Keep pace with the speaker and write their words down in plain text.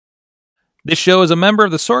This show is a member of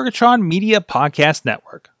the Sorgatron Media Podcast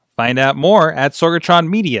Network. Find out more at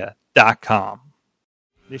sorgatronmedia.com.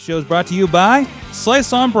 This show is brought to you by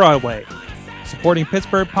Slice on Broadway. Supporting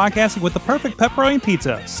Pittsburgh podcasting with the perfect pepperoni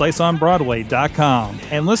pizza, sliceonbroadway.com.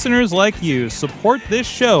 And listeners like you, support this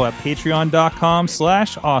show at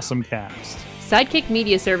patreon.com/awesomecast. Sidekick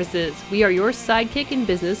Media Services. We are your sidekick in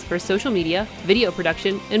business for social media, video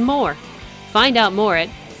production, and more. Find out more at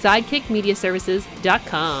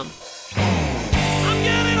sidekickmediaservices.com. I'm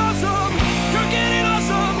getting awesome, you're getting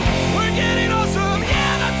awesome, we're getting awesome,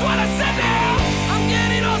 yeah, that's what I said now. I'm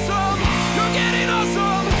getting awesome, you're getting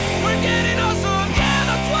awesome, we're getting awesome, yeah,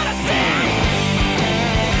 that's what I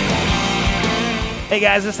said. Hey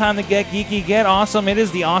guys, it's time to get geeky, get awesome. It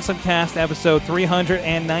is the Awesome Cast episode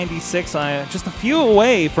 396. Just a few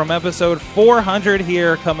away from episode 400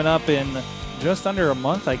 here, coming up in just under a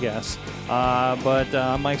month, I guess. But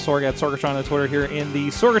I'm Mike Sorg at Sorgatron on Twitter here in the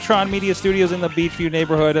Sorgatron Media Studios in the Beachview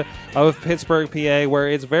neighborhood of Pittsburgh, PA, where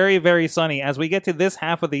it's very, very sunny. As we get to this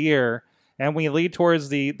half of the year and we lead towards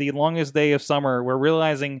the longest day of summer, we're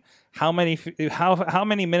realizing how many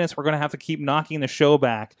minutes we're going to have to keep knocking the show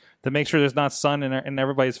back to make sure there's not sun in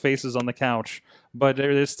everybody's faces on the couch. But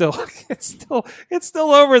there's still it's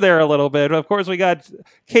still over there a little bit. Of course, we got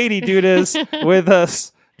Katie Dudas with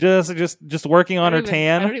us. Just working on her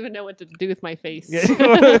tan. I don't even know what to do with my face.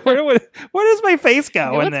 Where does my face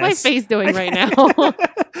go in What's this? my face doing right now?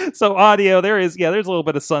 So audio, there's a little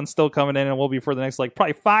bit of sun still coming in, and we'll be for the next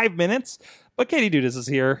probably 5 minutes. But Katie Dudas is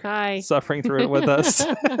here, Hi, suffering through it with us.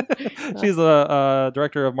 She's the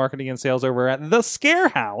director of marketing and sales over at the Scare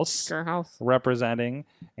House, representing,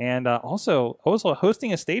 and also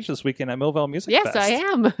hosting a stage this weekend at Millville Music Fest. Yes, I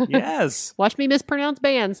am. Yes. Watch me mispronounce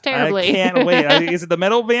bands terribly. I can't wait. Is it the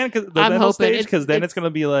metal band? The I'm metal hoping stage? Because then it's going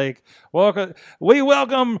to be like, we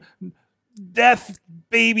welcome Death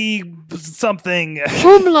Baby something.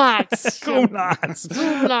 Umlauts. Umlauts.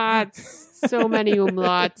 Umlauts. So many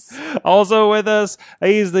umlauts. Also with us,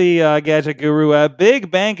 he's the gadget guru at Big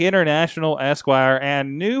Bank International Esquire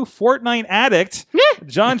and new Fortnite addict.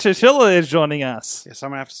 John Chichilla is joining us. Yes, I'm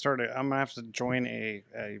gonna have to join a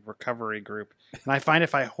recovery group. And I find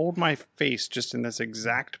if I hold my face just in this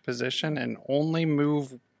exact position and only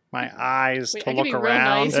move my eyes to look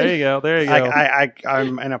around, nice. There you go.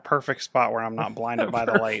 I'm in a perfect spot where I'm not blinded by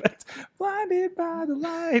the light. Blinded by the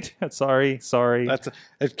light. Sorry.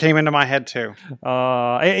 It came into my head too.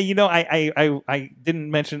 I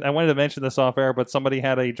didn't mention. I wanted to mention this off air, but somebody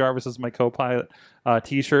had a Jarvis is my co-pilot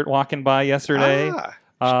T-shirt walking by yesterday.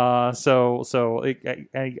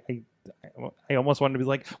 I almost wanted to be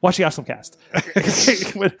like, watch the Awesome Cast.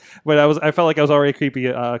 but I felt like I was already creepy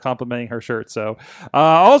complimenting her shirt. So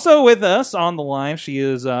also with us on the line, she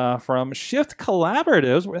is from Shift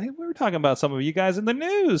Collaboratives. We were talking about some of you guys in the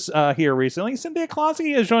news here recently. Cynthia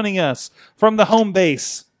Closkey is joining us from the home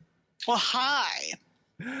base. Well, hi.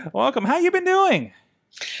 Welcome. How you been doing?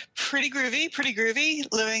 Pretty groovy.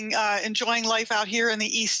 Enjoying life out here in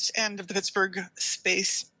the east end of the Pittsburgh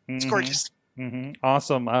space. It's gorgeous. Mm-hmm.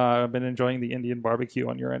 Awesome. I've been enjoying the Indian barbecue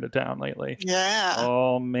on your end of town lately. Yeah.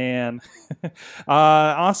 Oh, man.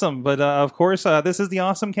 Awesome. But, of course, this is the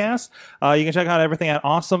Awesome Cast. You can check out everything at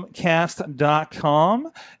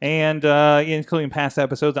awesomecast.com and including past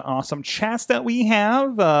episodes and awesome chats that we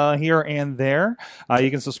have here and there.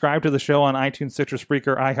 You can subscribe to the show on iTunes, Stitcher,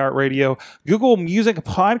 Spreaker, iHeartRadio, Google Music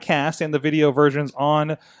Podcast, and the video versions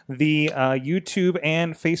on the YouTube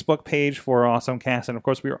and Facebook page for Awesome Cast. And, of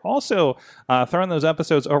course, we are also throwing those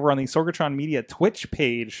episodes over on the Sorgatron Media Twitch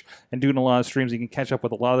page and doing a lot of streams. You can catch up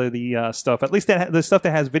with a lot of the stuff, at least the stuff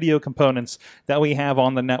that has video components that we have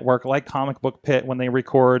on the network, like Comic Book Pit when they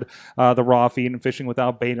record the Raw feed and Fishing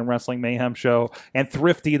Without Bait and Wrestling Mayhem show, and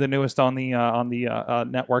Thrifty, the newest on the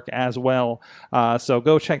network as well. So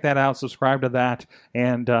go check that out, subscribe to that,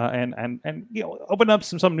 and open up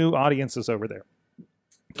some new audiences over there.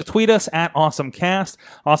 Tweet us at AwesomeCast,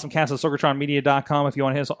 AwesomeCast at SorgatronMedia.com if you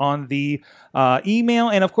want to hit us on the email.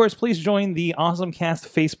 And, of course, please join the AwesomeCast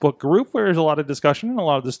Facebook group where there's a lot of discussion and a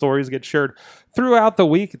lot of the stories get shared throughout the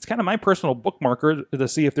week. It's kind of my personal bookmarker to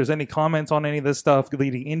see if there's any comments on any of this stuff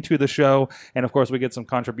leading into the show. And, of course, we get some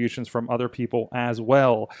contributions from other people as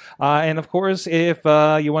well. And, of course, if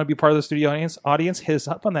you want to be part of the studio audience, hit us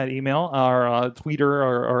up on that email or Twitter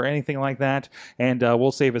or anything like that. And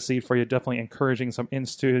we'll save a seat for you. Definitely encouraging some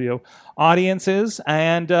in-studio audiences.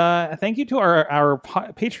 And thank you to our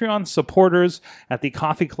Patreon supporters at the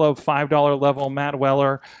Coffee Club $5 level, Matt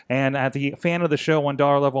Weller, and at the fan of the show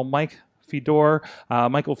 $1 level, Mike Fedor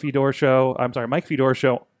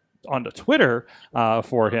Show onto Twitter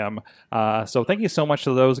for him. So thank you so much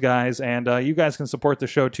to those guys. And you guys can support the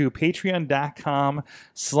show too.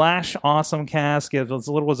 Patreon.com/awesomecast. Give as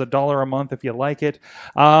little as $1 a month if you like it.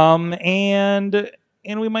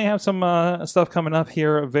 And we might have some stuff coming up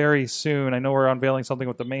here very soon. I know we're unveiling something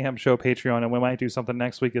with the Mayhem Show Patreon, and we might do something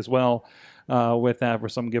next week as well with that for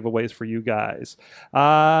some giveaways for you guys.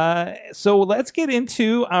 So let's get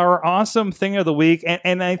into our awesome thing of the week.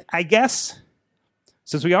 And I guess,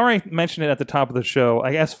 since we already mentioned it at the top of the show,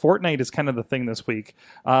 I guess Fortnite is kind of the thing this week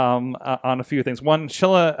on a few things. One,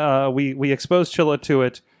 Chilla, we exposed Chilla to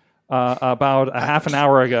it about a half an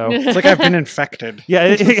hour ago. It's like I've been infected. Yeah,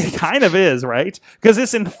 it kind of is, right? Because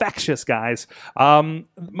it's infectious, guys. My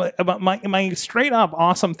straight up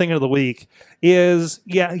awesome thing of the week is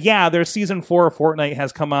there's season 4 of Fortnite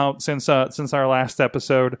has come out since our last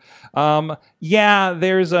episode.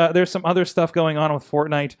 There's some other stuff going on with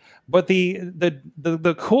Fortnite, but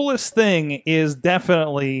the coolest thing is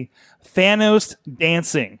definitely Thanos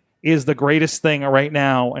dancing. Is the greatest thing right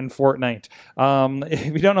now in Fortnite.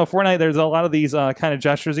 If you don't know Fortnite, there's a lot of these kind of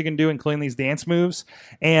gestures you can do, including these dance moves.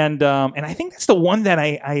 And I think that's the one that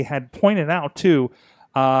I had pointed out too.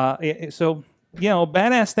 So,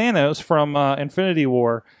 badass Thanos from Infinity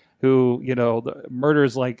War, who,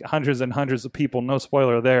 murders like hundreds and hundreds of people. No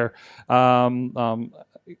spoiler there.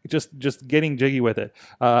 Just getting jiggy with it.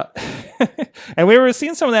 And we were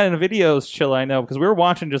seeing some of that in videos, Chill, I know, because we were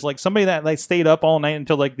watching just like somebody that like stayed up all night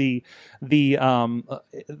until like the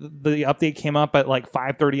update came up at like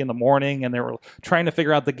 5:30 in the morning, and they were trying to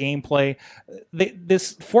figure out the gameplay.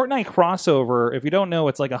 This Fortnite crossover, if you don't know,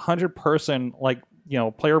 it's like 100-person like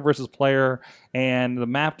player versus player, and the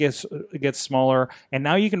map gets smaller, and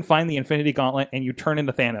now you can find the Infinity Gauntlet and you turn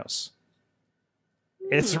into Thanos.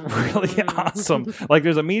 It's really awesome. Like,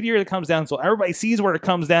 there's a meteor that comes down, so everybody sees where it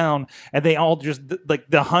comes down, and they all just, like,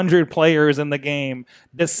 the 100 players in the game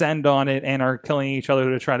descend on it and are killing each other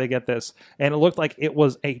to try to get this. And it looked like it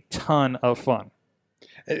was a ton of fun.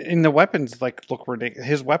 And the weapons look ridiculous.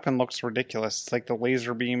 His weapon looks ridiculous. It's like the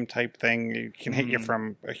laser beam type thing. It can hit you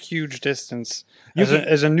from a huge distance.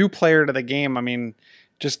 As a new player to the game, I mean,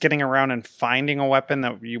 just getting around and finding a weapon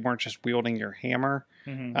that you weren't just wielding your hammer.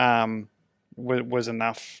 Was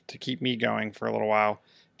enough to keep me going for a little while.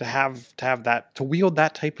 To wield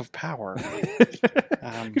that type of power.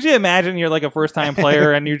 Could you imagine you're like a first time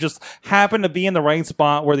player and you just happen to be in the right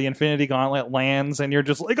spot where the Infinity Gauntlet lands, and you're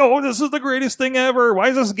just like, oh, this is the greatest thing ever. Why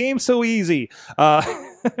is this game so easy?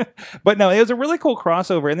 But no, it was a really cool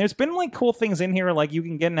crossover, and there's been like cool things in here, like you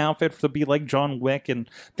can get an outfit to be like John Wick and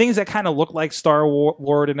things that kind of look like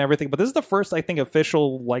Star-Lord and everything. But this is the first, I think,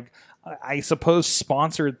 official, like, I suppose,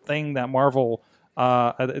 sponsored thing that Marvel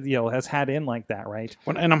has had in like that, right?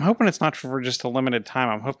 And I'm hoping it's not for just a limited time.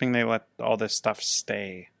 I'm hoping they let all this stuff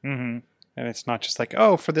stay. Mm-hmm. And it's not just like,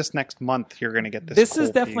 oh, for this next month, you're going to get this. This cool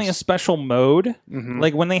is definitely piece. a special mode. Mm-hmm.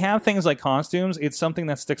 Like, when they have things like costumes, it's something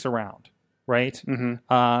that sticks around, right?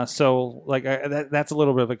 Mm-hmm. So, like, that's a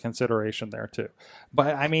little bit of a consideration there, too.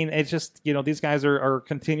 But, I mean, it's just, these guys are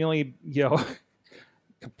continually,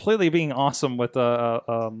 completely being awesome with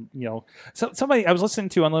somebody I was listening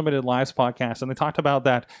to Unlimited Live's podcast, and they talked about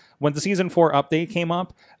that when the season 4 update came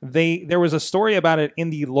up, there was a story about it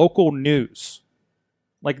in the local news,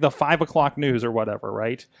 like the 5 o'clock news or whatever,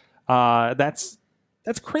 right? That's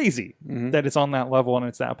crazy that it's on that level and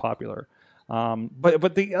it's that popular.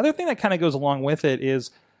 But the other thing that kind of goes along with it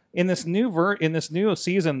is in this new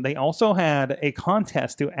season, they also had a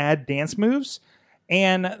contest to add dance moves.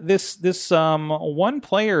 And this one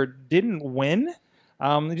player didn't win.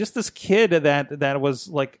 Just this kid that was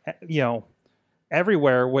like,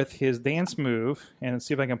 everywhere with his dance move. And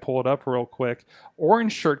see if I can pull it up real quick.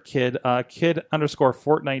 Orange shirt kid,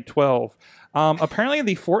 kid_Fortnite12. Apparently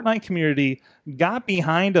the Fortnite community got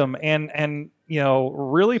behind him and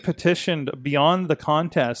really petitioned beyond the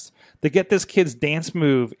contest to get this kid's dance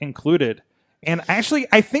move included. And actually,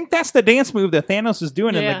 I think that's the dance move that Thanos is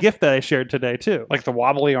doing in the gift that I shared today, too. Like the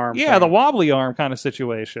wobbly arm. Yeah, the wobbly arm kind of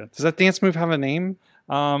situation. Does that dance move have a name?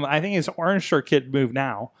 I think it's Orange Shirt Kid move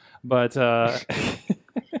now. But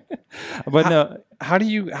but no. How do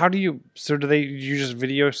you? So do you just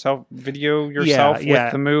video yourself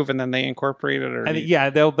with the move and then they incorporate it? Or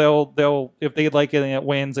they'll if they like it and it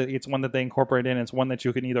wins, it's one that they incorporate in. It's one that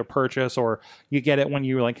you can either purchase or you get it when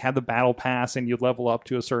you like have the battle pass and you level up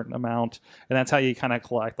to a certain amount, and that's how you kind of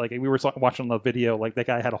collect. Like we were watching the video, like that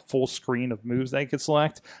guy had a full screen of moves that he could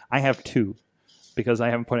select. I have 2. because I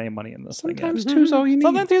haven't put any money in this thing yet. Sometimes two's all you need.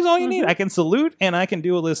 Sometimes two's all you need. I can salute and I can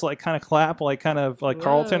do this like kind of clap, like kind of like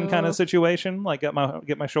Carlton kind of situation, like get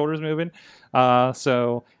my shoulders moving.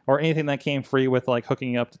 Or anything that came free with like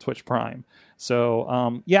hooking up to Twitch Prime.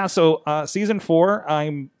 So season 4,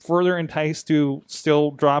 I'm further enticed to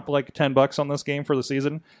still drop like $10 on this game for the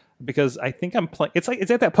season because I think I'm playing. It's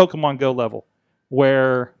at that Pokemon Go level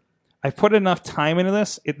where I've put enough time into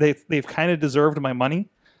this. They've kind of deserved my money.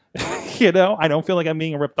 I don't feel like I'm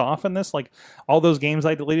being ripped off in this. Like all those games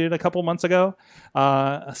I deleted a couple months ago.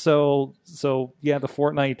 The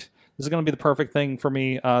Fortnite. This is going to be the perfect thing for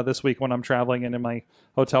me this week when I'm traveling and in my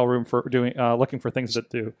hotel room for doing looking for things to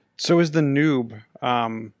do. So is the noob.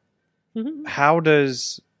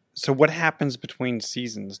 What happens between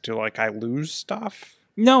seasons? Do I lose stuff?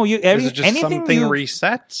 No, Is it just something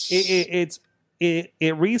resets? It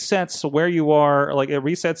resets where you are. Like it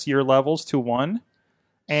resets your levels to 1.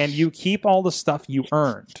 And you keep all the stuff you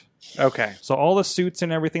earned. Okay. So all the suits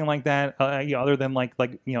and everything like that, other than like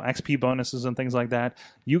XP bonuses and things like that,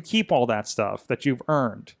 you keep all that stuff that you've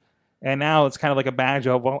earned. And now it's kind of like a badge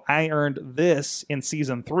of, well, I earned this in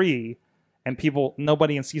season 3, and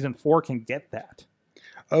nobody in season 4 can get that.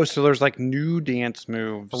 Oh, so there's like new dance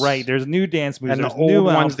moves. Right, there's new dance moves. And there's the old new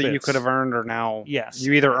ones outfits that you could have earned are now. Yes.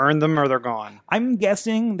 You either earned them or they're gone. I'm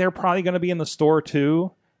guessing they're probably going to be in the store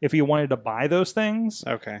too, if you wanted to buy those things.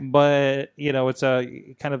 Okay. But, it's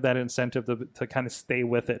a kind of that incentive to kind of stay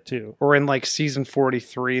with it too. Or in like season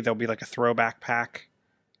 43, there'll be like a throwback pack.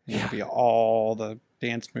 It'll be all the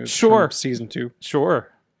dance moves from season 2. Sure.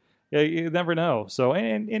 Yeah, you never know. So,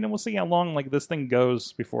 and we'll see how long like this thing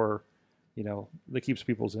goes before, that keeps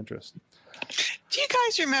people's interest. Do you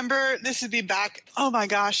guys remember, this would be back, oh my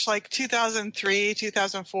gosh, like 2003,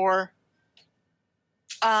 2004,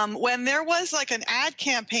 when there was like an ad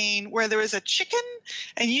campaign where there was a chicken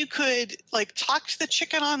and you could like talk to the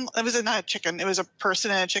chicken it was not a chicken, it was a person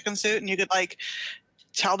in a chicken suit, and you could like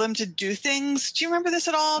tell them to do things. Do you remember this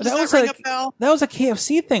at all? Does that ring a bell? That was a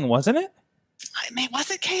KFC thing, wasn't it? I mean,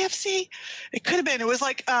 was it KFC? It could have been. It was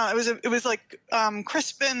like it was like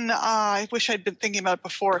Crispin. I wish I'd been thinking about it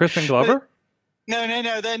before. Crispin Glover?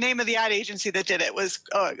 No. The name of the ad agency that did it was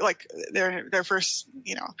like their first.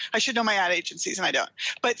 I should know my ad agencies and I don't.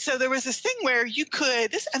 But so there was this thing where you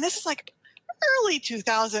could this is like early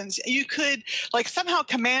 2000s. You could like somehow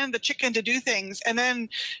command the chicken to do things, and then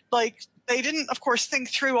like they didn't, of course, think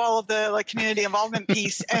through all of the like community involvement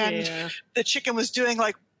piece, and the chicken was doing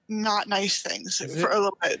like not nice things for a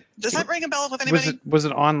little bit. Does that ring a bell with anybody? Was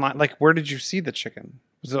it online? Like, where did you see the chicken?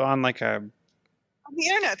 Was it on like a... On the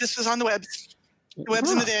internet. This was on the webs. The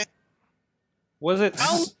webs in the day. Was it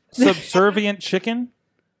Subservient Chicken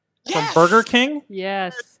Yes. from Burger King?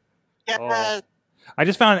 Yes. Yeah. Oh. I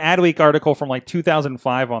just found an Adweek article from like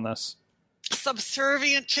 2005 on this.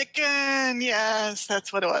 Subservient chicken. Yes,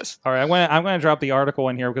 that's what it was. All right, I'm going to drop the article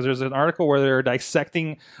in here because there's an article where they're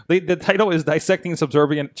dissecting. The title is Dissecting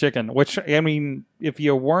Subservient Chicken, which, I mean, if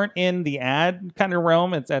you weren't in the ad kind of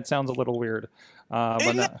realm, that sounds a little weird.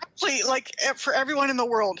 But actually, like for everyone in the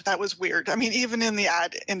world, that was weird. I mean, even in the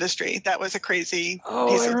ad industry, that was a crazy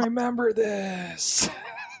piece of... remember this.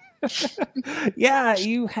 Yeah,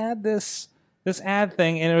 you had this ad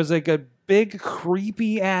thing, and it was like a big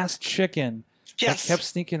creepy ass chicken that kept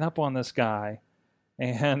sneaking up on this guy,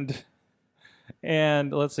 and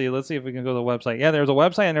let's see if we can go to the website. Yeah, there was a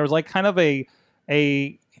website, and there was like kind of a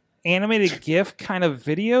animated GIF kind of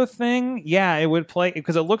video thing. Yeah, it would play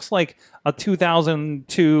because it looks like a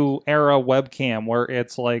 2002 era webcam where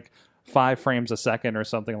it's like 5 frames a second or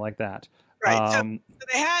something like that. Right. So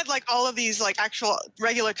they had like all of these like actual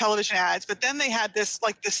regular television ads, but then they had this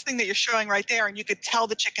thing that you're showing right there, and you could tell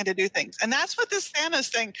the chicken to do things. And that's what this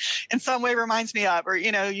Thanos thing in some way reminds me of. Or,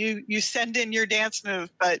 you send in your dance move,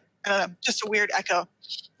 but just a weird echo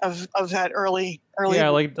of that early. Yeah,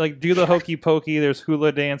 like do the hokey pokey. There's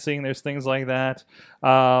hula dancing. There's things like that.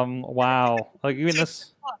 Wow. Like even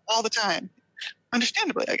this all the time.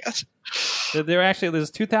 Understandably, I guess.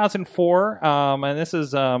 There's 2004, and this is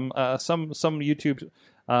some YouTube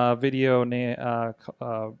video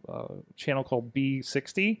channel called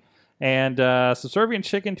B60, and Subservient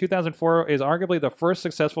Chicken 2004 is arguably the first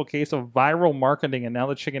successful case of viral marketing, and now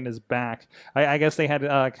the chicken is back. I guess they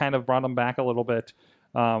had kind of brought them back a little bit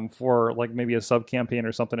for like maybe a sub campaign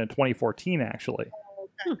or something in 2014, actually.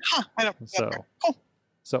 Okay. Huh, I don't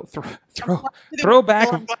so throwback.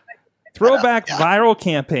 Throwback viral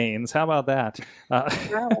campaigns. How about that?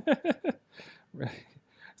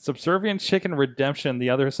 Subservient Chicken Redemption, The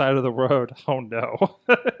Other Side of the Road. Oh, no.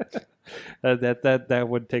 That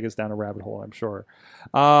would take us down a rabbit hole, I'm sure.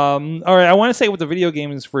 All right, I want to say with the video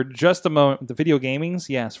games for just a moment. The video gamings,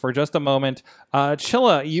 yes, for just a moment.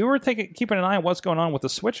 Chilla, you were keeping an eye on what's going on with the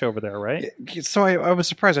Switch over there, right? So I was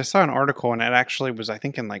surprised. I saw an article, and it actually was, I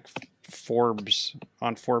think, in like Forbes,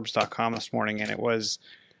 on Forbes.com this morning, and it was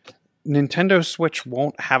Nintendo Switch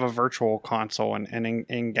won't have a virtual console, and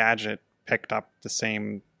Engadget picked up the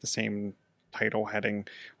same title heading,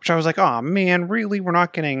 which I was like, oh man, really? We're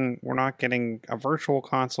not getting a virtual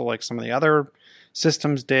console like some of the other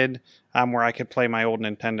systems did, where I could play my old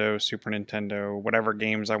Nintendo, Super Nintendo, whatever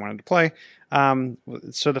games I wanted to play.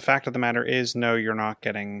 So the fact of the matter is, no, you're not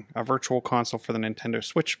getting a virtual console for the Nintendo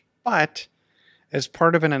Switch, but as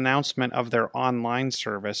part of an announcement of their online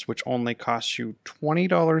service, which only costs you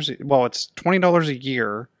 $20, well, it's $20 a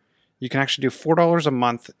year. You can actually do $4 a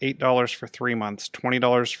month, $8 for 3 months,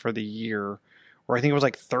 $20 for the year, or I think it was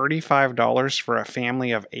like $35 for a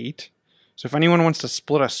family of 8. So if anyone wants to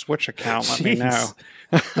split a Switch account, let me know.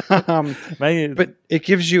 But it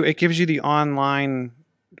gives you the online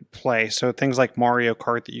play. So things like Mario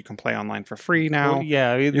Kart that you can play online for free now. Well,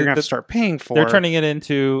 yeah, you're gonna have to start paying for. They're turning it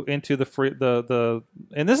into the free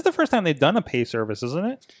and this is the first time they've done a pay service, isn't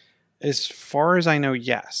it? As far as I know,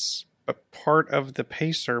 yes. But part of the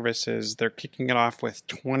pay service is they're kicking it off with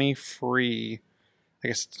 20 free. I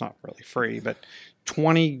guess it's not really free, but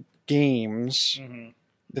 20 games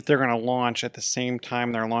that they're going to launch at the same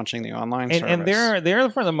time they're launching the online service. And they're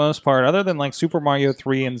for the most part, other than like Super Mario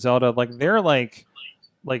 3 and Zelda, like they're like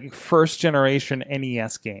first generation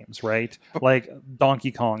NES games, right? Like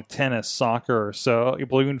Donkey Kong, tennis, soccer, so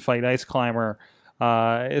Balloon Fight, Ice Climber.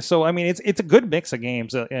 So I mean, it's a good mix of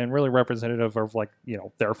games and really representative of like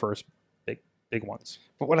their first big ones.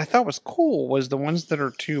 But what I thought was cool was the ones that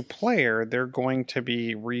are 2-player, they're going to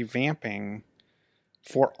be revamping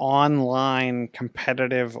for online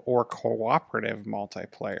competitive or cooperative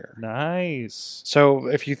multiplayer. Nice. So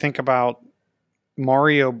if you think about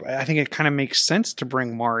Mario, I think it kind of makes sense to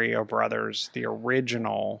bring Mario Brothers, the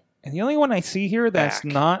original. And the only one I see here that's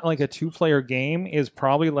not like a 2-player game is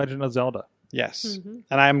probably Legend of Zelda. Yes. Mm-hmm.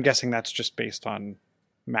 And I'm guessing that's just based on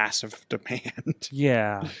massive demand.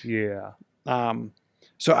 Yeah.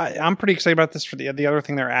 So I'm pretty excited about this. For the other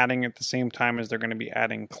thing they're adding at the same time is they're going to be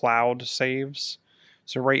adding cloud saves.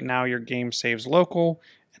 So right now your game saves local,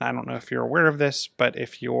 and I don't know if you're aware of this, but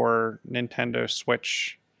if your Nintendo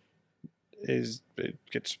Switch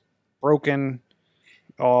gets broken,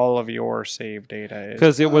 all of your save data is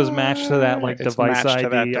because it was matched to that like device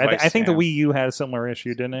ID. Device, I think the Wii U had a similar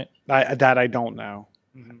issue, didn't it? I don't know.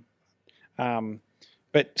 Mm-hmm.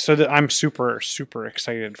 But so I'm super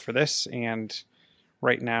excited for this, and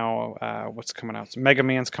right now, what's coming out? Mega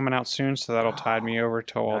Man's coming out soon, so that'll tide me over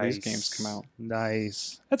till all these games come out.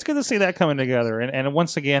 Nice. That's good to see that coming together, and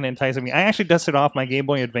once again enticing me. I actually dusted off my Game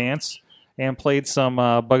Boy Advance and played some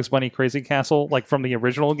Bugs Bunny Crazy Castle, like from the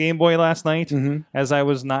original Game Boy last night, as I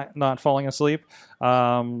was not falling asleep.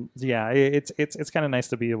 Yeah, it's kind of nice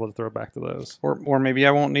to be able to throw back to those. Or maybe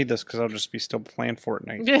I won't need this because I'll just be still playing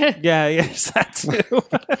Fortnite. Yeah, yes, that too.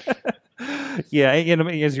 Yeah,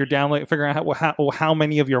 as you're downloading, figuring out how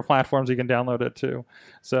many of your platforms you can download it to.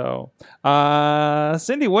 So,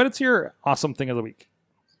 Cindy, what's your awesome thing of the week?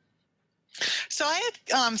 So I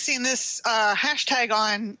had seen this hashtag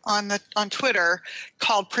on Twitter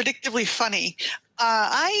called Predictively Funny.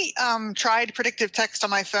 I tried predictive text on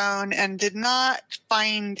my phone and did not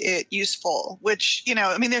find it useful, which,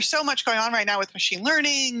 I mean, there's so much going on right now with machine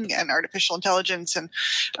learning and artificial intelligence and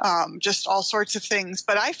just all sorts of things.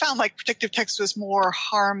 But I found like predictive text was more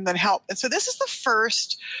harm than help. And so this is the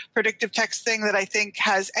first predictive text thing that I think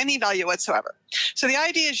has any value whatsoever. So the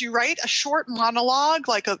idea is you write a short monologue,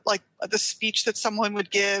 like the speech that someone would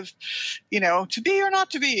give, to be or not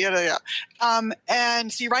to be.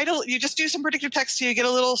 And so you just do some predictive text, so you get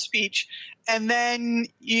a little speech, and then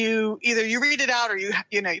you read it out or you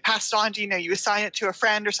pass it on to, you assign it to a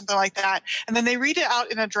friend or something like that. And then they read it out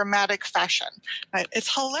in a dramatic fashion. Right?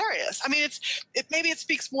 It's hilarious. I mean, maybe it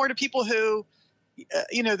speaks more to people who,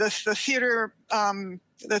 the theater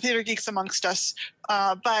geeks amongst us.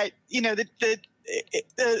 But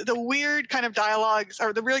the weird kind of dialogues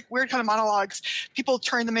or the really weird kind of monologues, people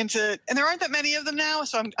turn them into, and there aren't that many of them now.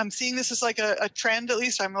 So I'm seeing this as like a trend, at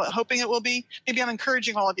least I'm hoping it will be. Maybe I'm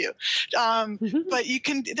encouraging all of you. But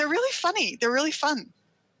they're really funny. They're really fun.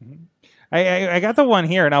 I got the one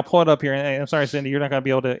here and I'll pull it up here. I'm sorry, Cindy, you're not going to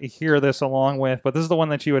be able to hear this along with, but this is the one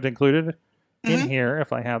that you had included in here,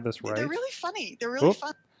 if I have this right. They're really funny. They're really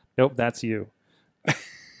fun. Nope, that's you.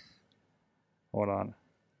 Hold on.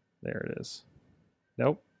 There it is.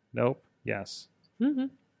 Nope. Yes.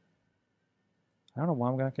 I don't know why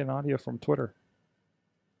I'm not getting audio from Twitter.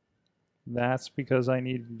 That's because I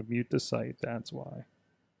needed to mute the site. That's why.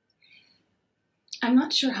 I'm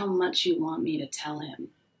not sure how much you want me to tell him.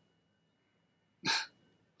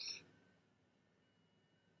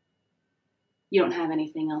 You don't have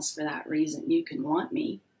anything else for that reason. You can want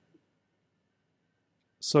me.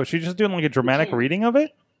 So she's just doing like a dramatic Okay. reading of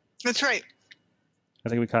it? That's right. I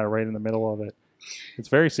think we caught it right in the middle of it. It's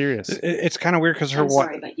very serious. It's kind of weird because her I'm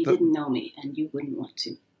sorry, but you the, didn't know me, and you wouldn't want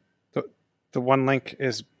to. the one link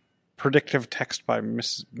is predictive text by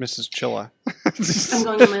Mrs. Chilla. I'm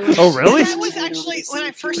going on my list. Oh, really? That was actually, when I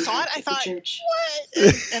first saw it, I thought, Church.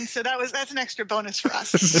 what? And so that's an extra bonus for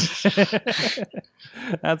us.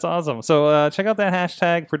 That's awesome. So check out that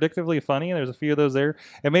hashtag predictively funny. There's a few of those there.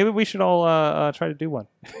 And maybe we should all try to do one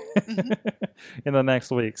in the next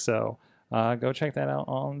week. So go check that out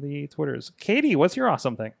on the Twitters. Katie, what's your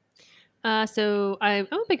awesome thing? So I'm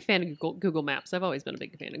a big fan of Google Maps. I've always been a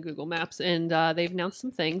big fan of Google Maps, and they've announced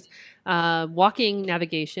some things. Walking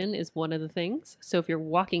navigation is one of the things. So if you're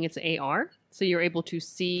walking, it's AR. So you're able to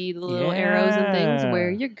see the little arrows and things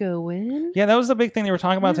where you're going. Yeah, that was the big thing they were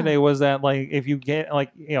talking about Yeah. today was that like if you get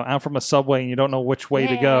like out from a subway and you don't know which way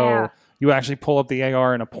to go, Yeah. you actually pull up the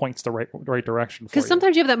AR and it points the right direction for you. Because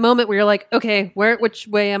sometimes you have that moment where you're like, okay, which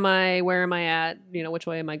way am I? Where am I at? Which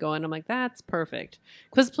way am I going? I'm like, that's perfect.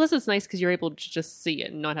 Plus it's nice because you're able to just see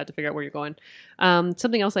it and not have to figure out where you're going.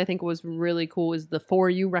 Something else I think was really cool is the For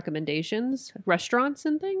You recommendations, restaurants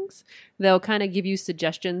and things. They'll kind of give you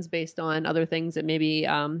suggestions based on other things that maybe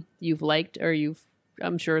you've liked or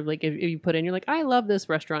I'm sure like if you put in, you're like, I love this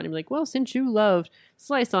restaurant. And you're like, well, since you loved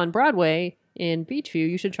Slice on Broadway in Beachview,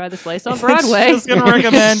 you should try the Slice on Broadway. It's just going to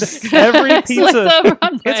recommend every pizza. Slice on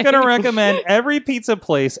Broadway. It's going to recommend every pizza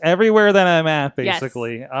place everywhere that I'm at, Yes.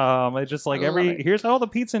 basically. It's just like I love it. here's all the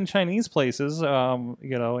pizza and Chinese places,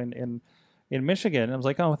 in Michigan. And I was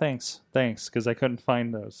like, oh, thanks, because I couldn't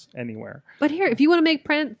find those anywhere. But here, if you want to make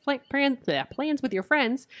plans with your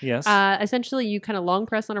friends, Yes. essentially you kind of long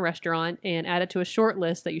press on a restaurant and add it to a short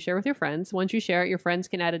list that you share with your friends. Once you share it, your friends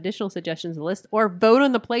can add additional suggestions to the list or vote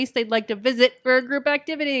on the place they'd like to visit for a group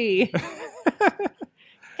activity.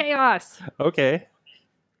 Chaos. Okay.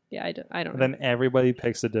 Yeah, I don't know. Then everybody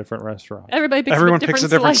picks a different restaurant. Everyone picks a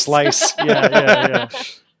different slice. Yeah.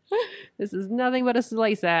 This is nothing but a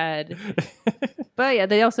slice ad. But yeah,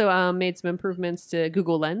 they also made some improvements to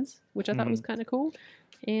Google Lens, which I thought was kind of cool.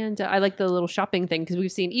 And I like the little shopping thing because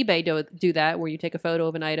we've seen eBay do that, where you take a photo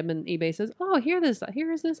of an item and eBay says, "Oh, here is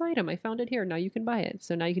this item. I found it here. Now you can buy it."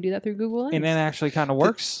 So now you can do that through Google Lens. And it actually kind of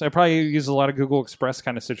works. I probably use a lot of Google Express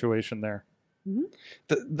kind of situation there.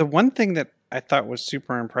 The one thing that I thought was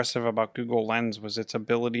super impressive about Google Lens was its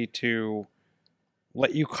ability to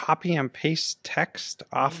let you copy and paste text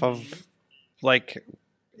off of like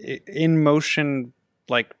in motion,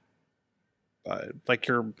 like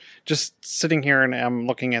you're just sitting here and I'm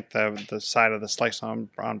looking at the side of the Slice on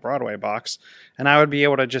Broadway box, and I would be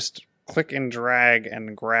able to just click and drag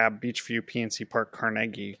and grab Beachview PNC Park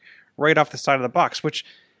Carnegie right off the side of the box, which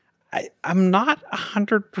I'm not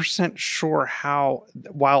 100% sure how,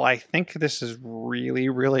 while I think this is really,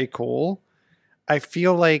 really cool, I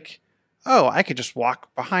feel like, I could just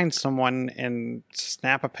walk behind someone and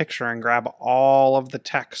snap a picture and grab all of the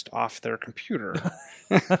text off their computer.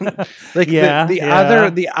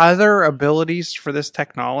 The other abilities for this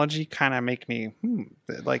technology kind of make me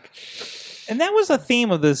And that was a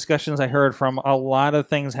theme of the discussions I heard from a lot of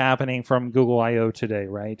things happening from Google I/O today,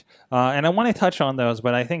 right? And I want to touch on those,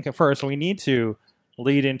 but I think at first we need to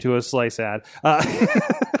lead into a Slice ad.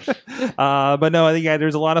 But no, yeah,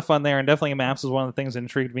 there's a lot of fun there, and definitely Maps is one of the things that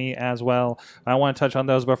intrigued me as well. I want to touch on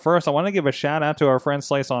those, but first I want to give a shout out to our friend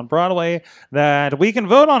Slice on Broadway that we can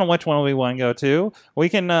vote on which one we want to go to. We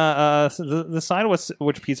can decide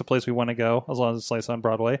which pizza place we want to go, as long as it's Slice on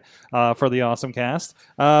Broadway, for the awesome cast.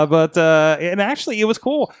 But it was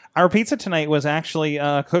cool. Our pizza tonight was actually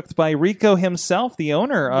cooked by Rico himself, the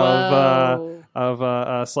owner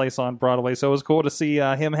of Slice on Broadway. So it was cool to see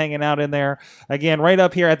him hanging out in there again, right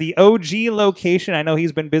up here at the OG location. I know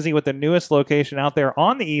he's been busy with the newest location out there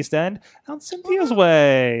on the East End, out Cynthia's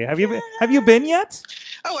Way. Have you been yet?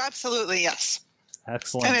 Oh, absolutely, yes.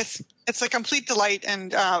 Excellent. And it's a complete delight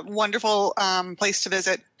and wonderful place to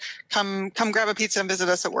visit. Come grab a pizza and visit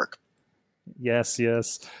us at work. Yes,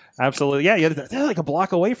 absolutely. Yeah, they're like a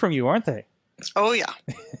block away from you, aren't they? Oh yeah.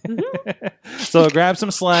 So grab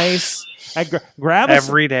some Slice. Grab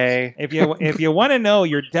every day. If you want to know,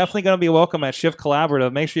 you're definitely going to be welcome at Shift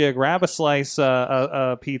Collaborative. Make sure you grab a Slice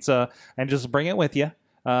pizza and just bring it with you.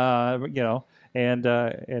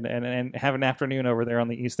 and have an afternoon over there on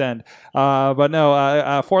the East End. But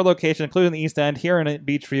no, 4 locations, including the East End, here in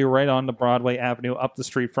Beachview, right on the Broadway Avenue, up the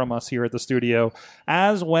street from us here at the studio,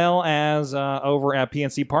 as well as over at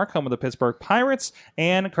PNC Park, home of the Pittsburgh Pirates,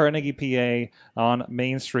 and Carnegie, PA on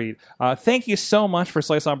Main Street. Thank you so much for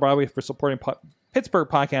Slice on Broadway for supporting Pittsburgh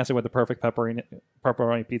Podcasting with the perfect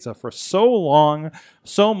pepperoni pizza for so long.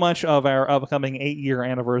 So much of our upcoming 8-year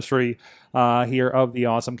anniversary here of the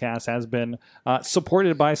Awesome Cast has been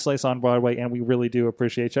supported by Slice on Broadway, and we really do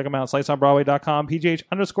appreciate it. Check them out, sliceonbroadway.com,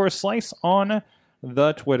 PGH_Slice on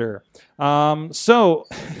the Twitter.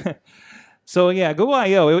 So yeah, Google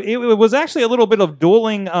I/O. It was actually a little bit of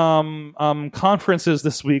dueling conferences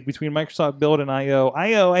this week between Microsoft Build and I/O.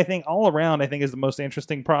 I/O, I think, all around, I think, is the most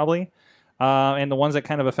interesting, probably. And the ones that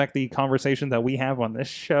kind of affect the conversation that we have on this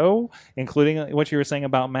show, including what you were saying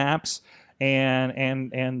about maps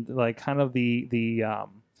and like kind of the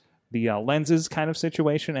lenses kind of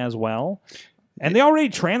situation as well. And they already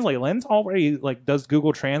translate. Lens already like does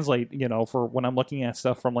Google Translate, for when I'm looking at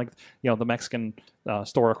stuff from like, the Mexican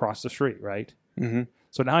store across the street, right? Mm-hmm.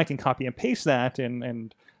 So now I can copy and paste that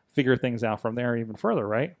and figure things out from there even further,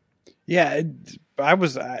 right? Yeah, I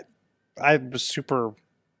was super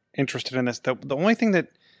interested in this. The only thing that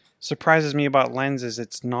surprises me about Lens is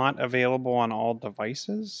it's not available on all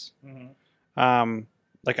devices. Mm-hmm.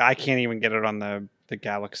 Like I can't even get it on the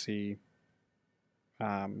Galaxy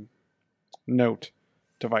Note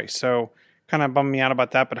device. So kind of bummed me out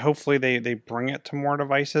about that, but hopefully they bring it to more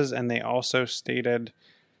devices. And they also stated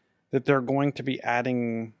that they're going to give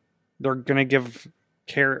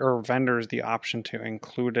vendors the option to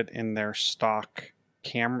include it in their stock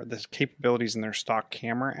camera, the capabilities in their stock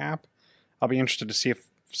camera app. I'll be interested to see if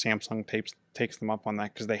Samsung takes them up on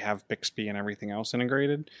that, because they have Bixby and everything else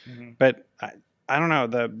integrated. Mm-hmm. But I don't know,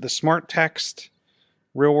 the smart text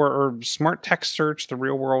smart text search, the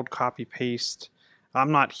real world copy paste.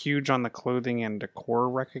 I'm not huge on the clothing and decor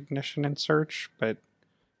recognition in search, but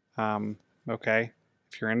okay,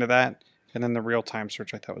 if you're into that. And then the real time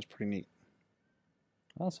search I thought was pretty neat.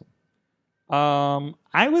 Awesome.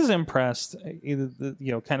 I was impressed,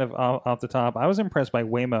 kind of off the top. I was impressed by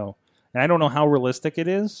Waymo, and I don't know how realistic it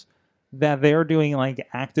is that they're doing like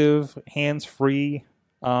active hands-free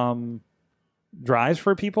drives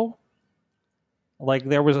for people. Like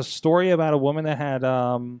there was a story about a woman that had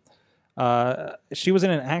she was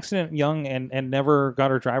in an accident young and never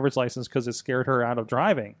got her driver's license because it scared her out of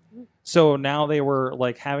driving. So now they were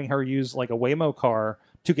like having her use like a Waymo car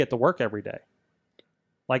to get to work every day.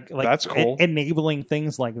 Like that's cool. Enabling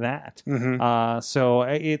things like that. Mm-hmm. So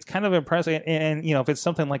it's kind of impressive. And if it's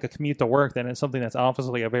something like a commute to work, then it's something that's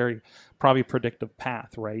obviously a very probably predictive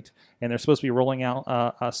path, right? And they're supposed to be rolling out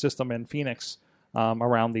a system in Phoenix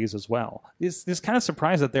around these as well. It's kind of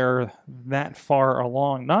surprised that they're that far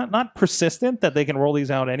along. Not persistent that they can roll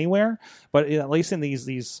these out anywhere, but at least in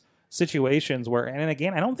these situations where, and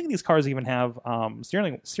again, I don't think these cars even have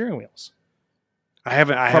steering wheels. I have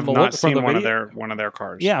not seen one of their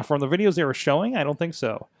cars. Yeah, from the videos they were showing, I don't think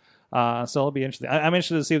so. So it'll be interesting. I'm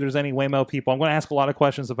interested to see if there's any Waymo people. I'm going to ask a lot of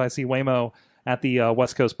questions if I see Waymo at the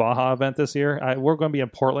West Coast Baja event this year. We're going to be in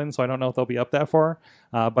Portland, so I don't know if they'll be up that far.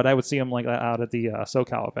 But I would see them like out at the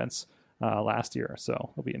SoCal events last year,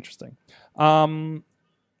 so it'll be interesting.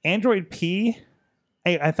 Android P,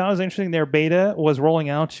 I thought it was interesting. Their beta was rolling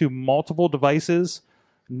out to multiple devices,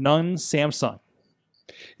 none Samsung.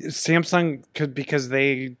 Samsung could, because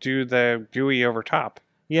they do the GUI over top.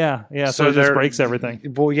 Yeah. So it just breaks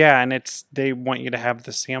everything. Well, yeah, and they want you to have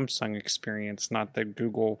the Samsung experience, not the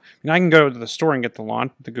Google. I can go to the store and get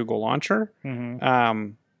the Google launcher. Mm-hmm.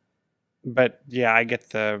 But yeah, I get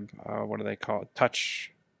the what do they call it?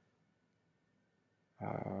 Touch. I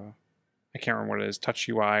can't remember what it is. Touch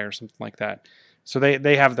UI or something like that. So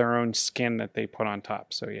they have their own skin that they put on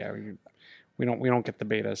top. So yeah, we don't get the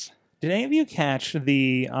betas. Did any of you catch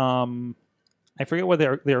the? I forget what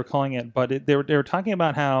they were calling it, but they were talking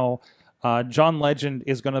about how John Legend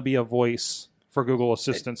is going to be a voice for Google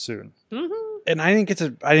Assistant soon. Mm-hmm. And I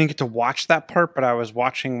didn't get to watch that part, but I was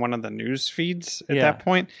watching one of the news feeds at that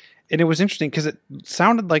point, and it was interesting because it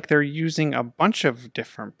sounded like they're using a bunch of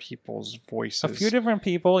different people's voices, a few different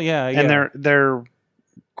people, and they're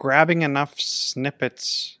grabbing enough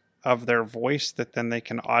snippets of their voice that then they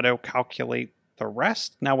can auto calculate the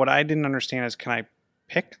rest. Now, what I didn't understand is, can I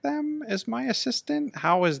pick them as my assistant?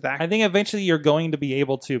 How is that? I think eventually you're going to be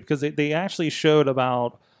able to, because they actually showed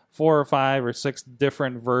about 4 or 5 or 6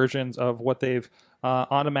 different versions of what they've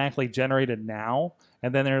automatically generated now.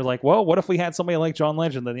 And then they're like, well, what if we had somebody like John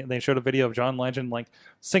Legend? Then they showed a video of John Legend like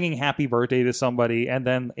singing "Happy Birthday" to somebody, and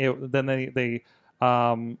then they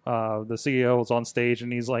the CEO was on stage,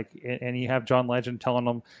 and he's like, and you have John Legend telling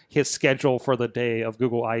him his schedule for the day of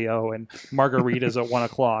Google I/O, and margaritas at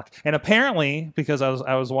 1:00. And apparently, because I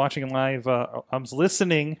was watching live, I was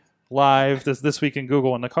listening live this week in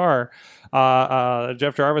Google in the car.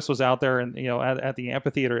 Jeff Jarvis was out there, and at the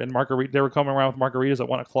amphitheater, and they were coming around with margaritas at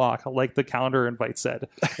 1:00, like the calendar invite said.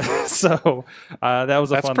 So that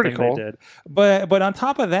was a fun thing cool. They did. But on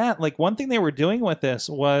top of that, like one thing they were doing with this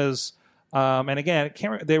was. And again,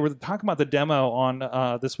 they were talking about the demo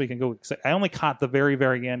on This Week in Google. I only caught the very,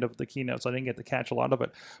 very end of the keynote, so I didn't get to catch a lot of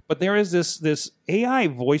it. But there is this AI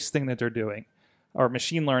voice thing that they're doing, or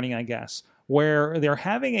machine learning, I guess, where they're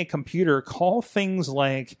having a computer call things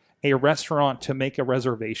like a restaurant to make a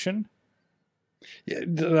reservation. Yeah,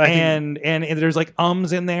 and there's like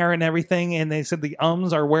ums in there and everything, and they said the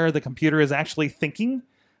ums are where the computer is actually thinking,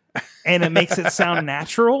 and it makes it sound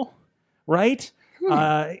natural, right?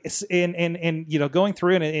 And going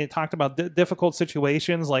through and it talked about difficult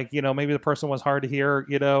situations, like maybe the person was hard to hear,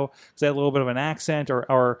 because they had a little bit of an accent,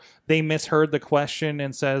 or they misheard the question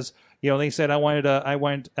and says, they said I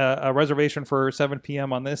want a reservation for 7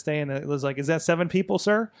 p.m. on this day, and it was like, is that 7 people,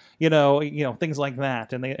 sir? Things like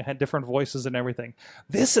that, and they had different voices and everything.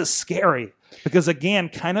 This is scary because again,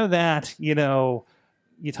 kind of that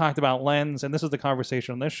you talked about Lens, and this was the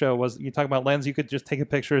conversation on this show, was you talk about Lens, you could just take a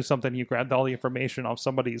picture of something, you grabbed all the information off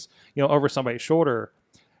somebody's, over somebody's shoulder.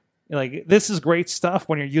 Like, this is great stuff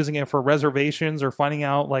when you're using it for reservations or finding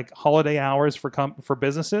out like holiday hours for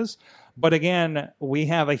businesses. But again, we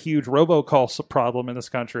have a huge robocall problem in this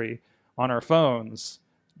country on our phones.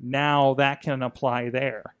 Now that can apply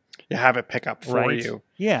there. You have it pick up for you.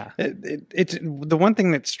 Yeah. It's the one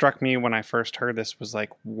thing that struck me when I first heard this was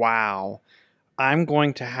like, wow, I'm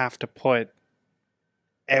going to have to put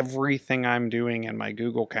everything I'm doing in my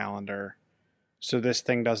Google Calendar so this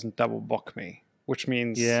thing doesn't double book me, which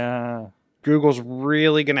means Google's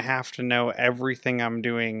really going to have to know everything I'm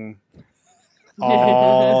doing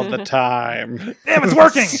all the time. Damn, it's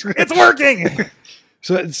working! It's working!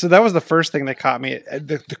 So that was the first thing that caught me.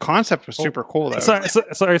 The concept was super cool, though.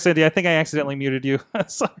 Sorry, Cindy. I think I accidentally muted you.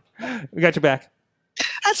 Sorry. We got you back.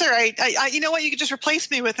 That's all right. You know what? You could just replace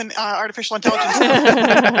me with an artificial intelligence.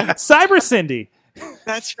 Cyber Cindy.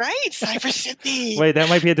 That's right, Cyber Cindy. Wait, that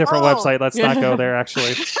might be a different website. Let's not go there,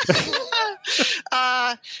 actually.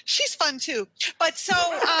 She's fun too. But so,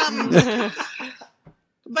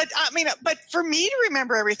 but for me to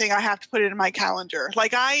remember everything, I have to put it in my calendar.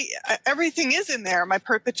 Like everything is in there.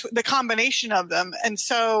 The combination of them, and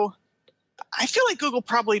so. I feel like Google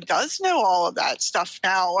probably does know all of that stuff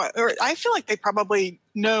now, or I feel like they probably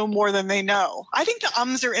know more than they know. I think the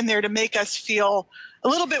ums are in there to make us feel a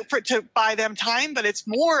little bit to buy them time, but it's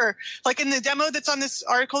more like in the demo that's on this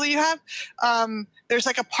article that you have. There's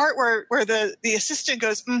like a part where the assistant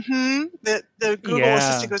goes, mm-hmm. The Google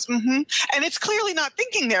assistant goes, mm-hmm. And it's clearly not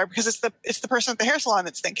thinking there because it's the person at the hair salon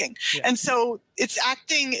that's thinking. Yeah. And so it's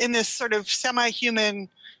acting in this sort of semi-human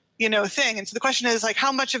thing. And so the question is like,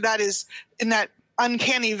 how much of that is in that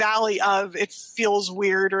uncanny valley of it feels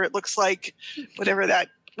weird or it looks like whatever that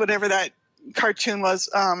cartoon was.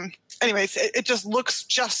 Anyways, it just looks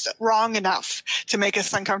just wrong enough to make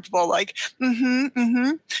us uncomfortable. Like, mm-hmm,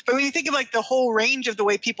 mm-hmm. But when you think of like the whole range of the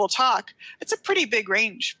way people talk, it's a pretty big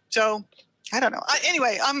range. So I don't know.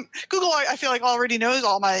 Anyway, Google, I feel like already knows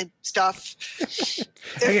all my stuff.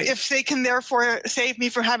 If they can therefore save me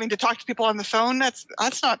from having to talk to people on the phone, that's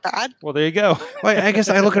not bad. Well, there you go. Well, I guess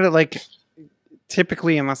I look at it like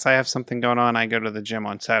typically, unless I have something going on, I go to the gym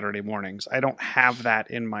on Saturday mornings. I don't have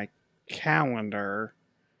that in my calendar.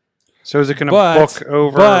 So is it going to book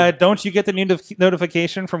over? But don't you get the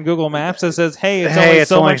notification from Google Maps that says, "Hey,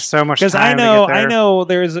 it's only so much time." Because I know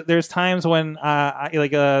there's times when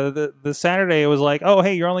the Saturday it was like, "Oh,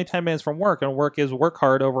 hey, you're only 10 minutes from work," and work is work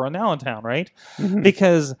hard over in Allentown, right? Mm-hmm.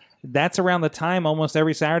 Because that's around the time almost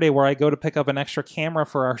every Saturday where I go to pick up an extra camera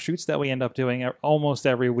for our shoots that we end up doing almost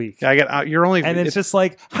every week. Yeah, it's just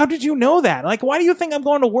like, how did you know that? Like, why do you think I'm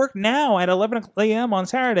going to work now at 11 a.m. on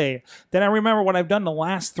Saturday? Then I remember what I've done the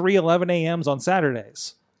last 3 11 a.m.s on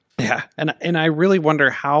Saturdays. Yeah, and I really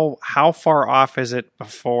wonder how far off is it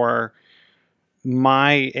before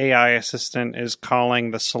my AI assistant is calling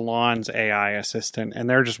the salon's AI assistant, and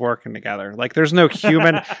they're just working together. Like there's no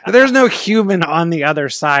human on the other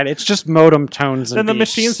side. It's just modem tones. And then the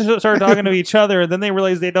beeps. Machines start talking to each other, and then they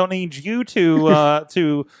realize they don't need you to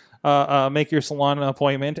make your salon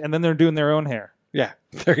appointment, and then they're doing their own hair. Yeah,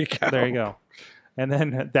 there you go. There you go. And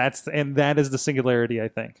then that is the singularity. I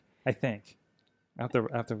think. I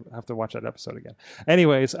have to watch that episode again.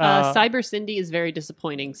 Anyways, Cyber Cindy is very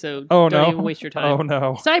disappointing, so oh, don't no. even waste your time. Oh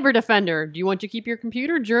no, Cyber Defender, do you want to keep your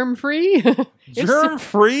computer germ free? germ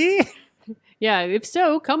free. Yeah, if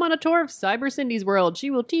so, come on a tour of Cyber Cindy's world.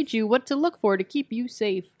 She will teach you what to look for to keep you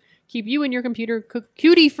safe. Keep you and your computer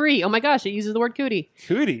cootie free. Oh my gosh, it uses the word cootie.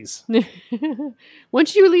 Cooties.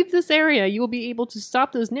 Once you leave this area, you will be able to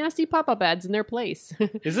stop those nasty pop-up ads in their place.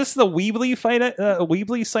 Is this the Weebly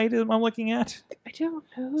Weebly site I'm looking at? I don't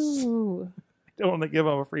know. I don't want to give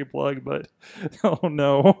them a free plug, but oh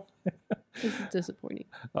no. This is disappointing.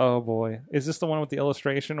 Oh boy. Is this the one with the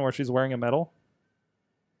illustration where she's wearing a medal?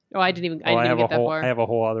 Oh, I didn't even get that far. I have a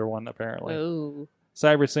whole other one apparently. Oh.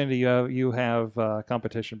 Cyber Cindy, you have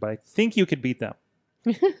competition, but I think you could beat them.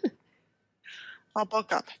 I'll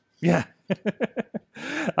bulk up. Yeah.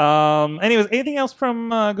 Anyways, anything else from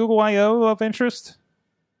Google I/O of interest?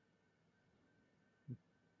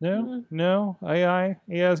 No, no. AI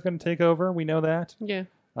is going to take over. We know that. Yeah.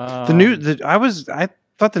 I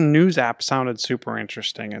thought the news app sounded super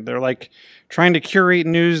interesting, and they're like trying to curate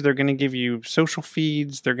news. They're going to give you social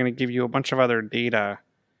feeds. They're going to give you a bunch of other data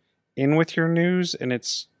in with your news, and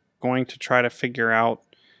it's going to try to figure out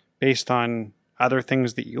based on other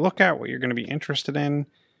things that you look at what you're going to be interested in.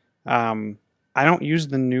 I don't use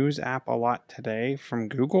the news app a lot today from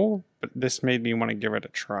Google, but this made me want to give it a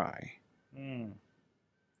try. And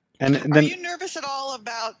then, are you nervous at all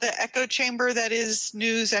about the echo chamber that is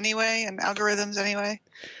news anyway and algorithms anyway?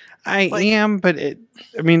 I am, but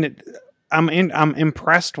I'm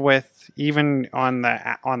impressed with, even on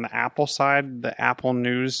the Apple side, the Apple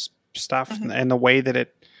News stuff, and the way that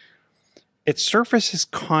it surfaces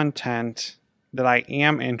content that I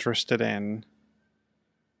am interested in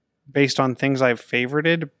based on things I've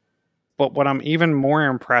favorited. But what I'm even more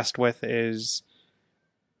impressed with is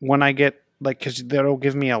when I get, like, because that'll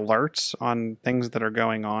give me alerts on things that are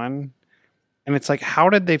going on. And it's like, how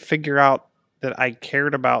did they figure out that I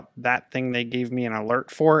cared about that thing they gave me an alert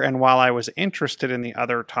for? And while I was interested in the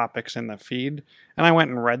other topics in the feed, and I went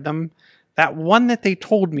and read them, that one that they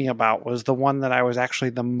told me about was the one that I was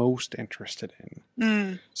actually the most interested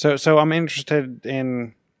in. So I'm interested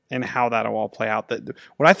in how that'll all play out.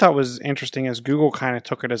 What I thought was interesting is Google kind of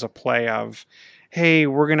took it as a play of, hey,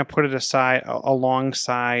 we're going to put it aside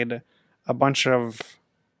alongside a bunch of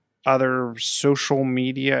other social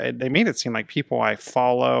media. They made it seem like people I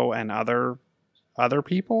follow and other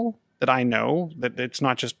people that I know, that it's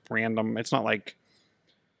not just random. It's not like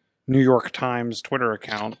New York Times Twitter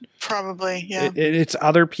account. Probably, yeah. It's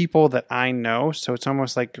other people that I know. So it's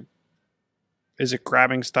almost like, is it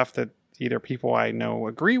grabbing stuff that either people I know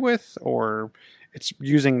agree with, or it's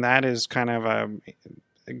using that as kind of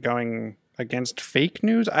going against fake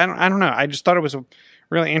news? I don't know. I just thought it was a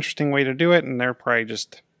really interesting way to do it, and they're probably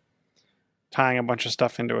just tying a bunch of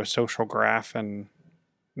stuff into a social graph and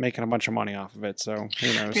making a bunch of money off of it. So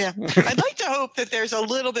who knows? Yeah, I'd like to hope that there's a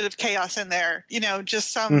little bit of chaos in there.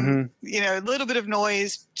 Just some, a little bit of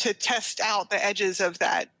noise to test out the edges of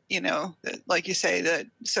that. Like you say, the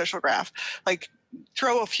social graph. Like,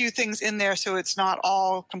 throw a few things in there so it's not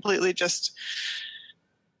all completely just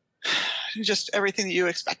everything that you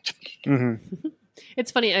expect.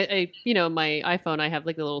 It's funny. I my iPhone, I have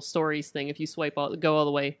like a little stories thing. If you go all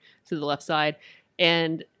the way to the left side,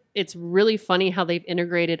 and it's really funny how they've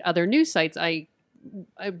integrated other news sites. I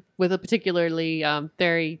with a particularly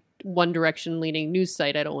very One Direction leaning news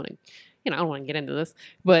site. I don't want to get into this,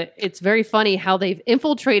 but it's very funny how they've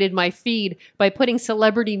infiltrated my feed by putting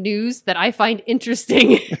celebrity news that I find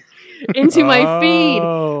interesting into my feed.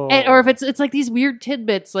 Or if it's like these weird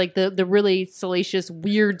tidbits, like the really salacious,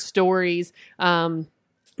 weird stories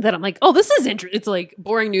that I'm like, oh, this is interesting. It's like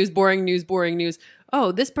boring news.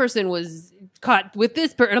 Oh, this person was caught with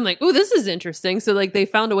this person. And I'm like, oh, this is interesting. So like they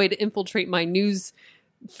found a way to infiltrate my news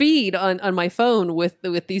feed on my phone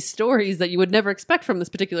with these stories that you would never expect from this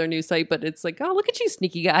particular news site, but it's like, oh, look at you,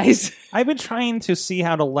 sneaky guys. I've been trying to see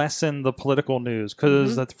how to lessen the political news,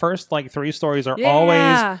 because the first like 3 stories are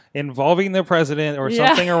always involving the president or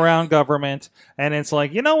something around government, and it's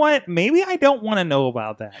like, you know what, maybe I don't want to know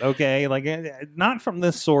about that. Okay, like not from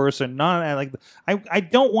this source, and not like I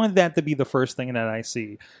don't want that to be the first thing that I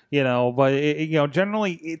see, but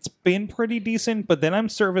generally it's been pretty decent. But then I'm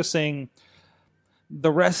servicing the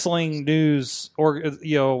wrestling news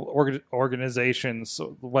organizations,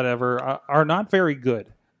 whatever, are not very good,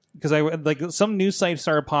 because some news sites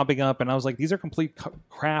started popping up, and I was like, these are complete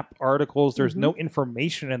crap articles. There's no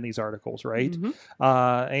information in these articles, right? And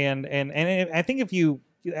I think if you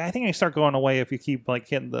I think they start going away if you keep like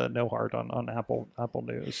hitting the no heart on Apple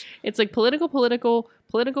News. It's like political.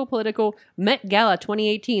 Met Gala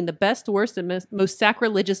 2018, the best, worst, and most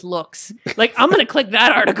sacrilegious looks. Like, I'm gonna click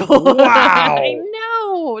that article. Wow. I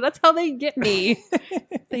know. That's how they get me.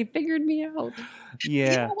 They figured me out.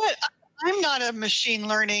 Yeah. You know what? I'm not a machine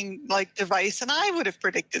learning like device, and I would have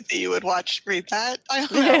predicted that you would read that. I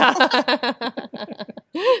don't know.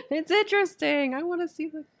 Yeah. It's interesting. I want to see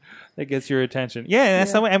this. That gets your attention. Yeah,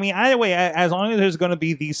 that's the way. I mean, either way, as long as there's going to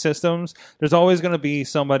be these systems, there's always going to be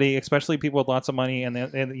somebody, especially people with lots of money, and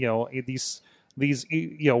you know these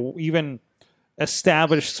you know even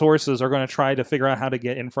established sources are going to try to figure out how to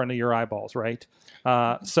get in front of your eyeballs, right?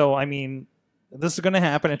 So I mean, this is going to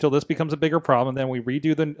happen until this becomes a bigger problem. Then we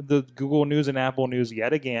redo the Google News and Apple News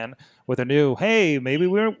yet again with a new, hey, maybe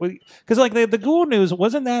because like the Google News,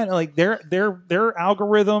 wasn't that like their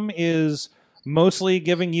algorithm is mostly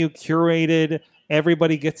giving you curated,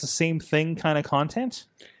 everybody gets the same thing kind of content?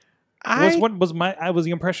 Was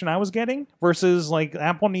the impression I was getting, versus like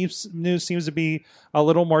Apple News seems to be a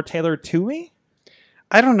little more tailored to me.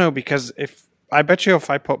 I don't know, because I bet you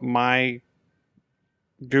if I put my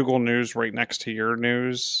Google News right next to your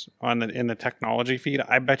news in the technology feed,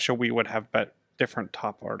 I bet you we would have different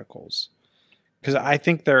top articles, because I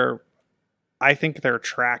think they're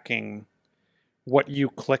tracking what you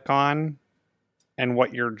click on and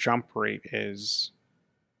what your jump rate is,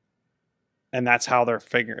 and that's how they're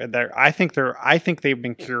figuring. I think they've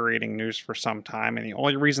been curating news for some time, and the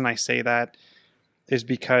only reason I say that is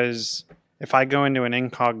because if I go into an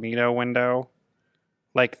incognito window,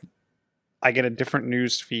 like, I get a different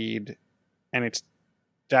news feed, and it's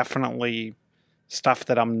definitely stuff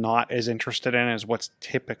that I'm not as interested in as what's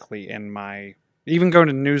typically in my, even going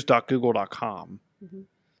to news.google.com.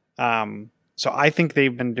 Mm-hmm. So I think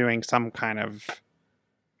they've been doing some kind of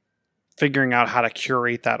figuring out how to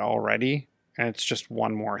curate that already, and it's just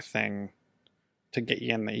one more thing to get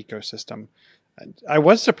you in the ecosystem. I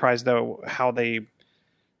was surprised though how they're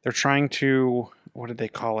trying to, what did they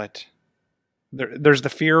call it? There's the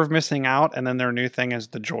fear of missing out, and then their new thing is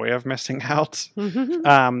the joy of missing out.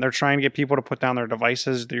 They're trying to get people to put down their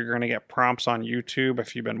devices. You're going to get prompts on YouTube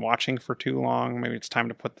if you've been watching for too long. Maybe it's time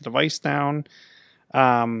to put the device down.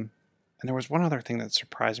 And there was one other thing that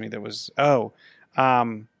surprised me. That was,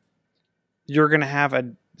 you're going to have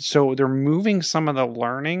so they're moving some of the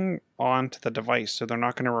learning onto the device. So they're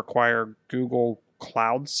not going to require Google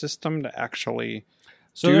Cloud System to actually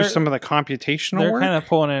do some of the computational work. They're kind of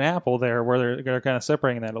pulling an Apple there, where they're kind of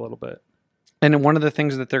separating that a little bit. And one of the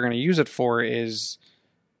things that they're going to use it for is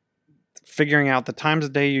figuring out the times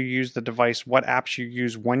of day you use the device, what apps you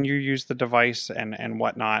use when you use the device, and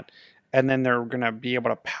whatnot. And then they're going to be able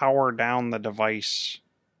to power down the device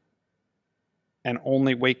and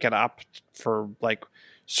only wake it up for like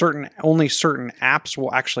only certain apps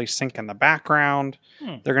will actually sync in the background.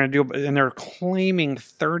 They're going to do, and they're claiming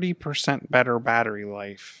 30% better battery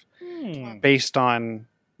life based on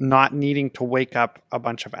not needing to wake up a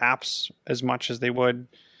bunch of apps as much as they would.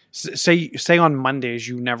 Say on Mondays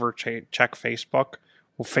you never check Facebook.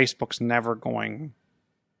 Well, Facebook's never going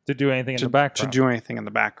to do anything in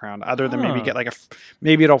the background. Other than maybe get like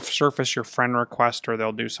maybe it'll surface your friend request, or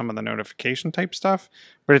they'll do some of the notification type stuff,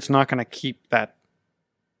 but it's not going to keep that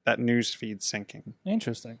news feed syncing.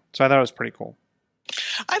 Interesting. So I thought it was pretty cool.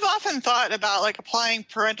 I've often thought about like applying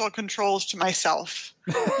parental controls to myself,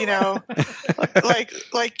 you know,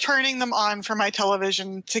 like turning them on for my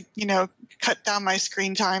television to, you know, cut down my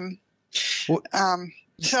screen time.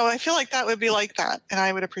 So I feel like that would be like that, and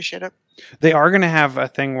I would appreciate it. They are going to have a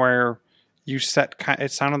thing where you set,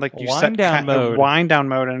 it sounded like you wind down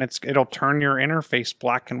mode, and it'll turn your interface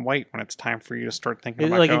black and white when it's time for you to start thinking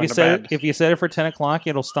about like going to bed. If you set it for 10 o'clock,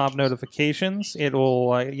 it'll stop notifications. It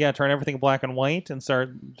will, turn everything black and white and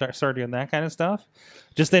start doing that kind of stuff.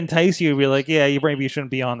 Just to entice you to be like, yeah, maybe you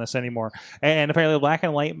shouldn't be on this anymore. And apparently black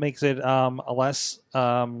and white makes it less,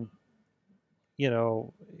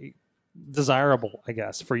 desirable, I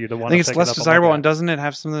guess, for you to want to. I think it's less desirable, and doesn't it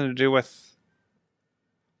have something to do with?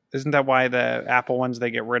 Isn't that why the Apple ones,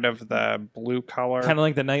 they get rid of the blue color? Kind of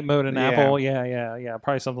like the night mode in Apple. Yeah.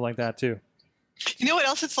 Probably something like that too. You know what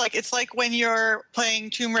else it's like? It's like when you're playing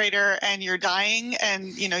Tomb Raider and you're dying, and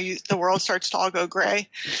you know the world starts to all go gray.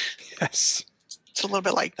 Yes, it's a little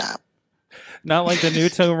bit like that. Not like the new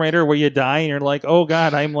Tomb Raider where you die and you're like, oh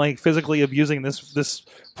god, I'm like physically abusing this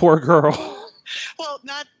poor girl. Well,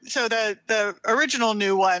 not so. The original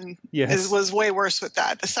new one was way worse with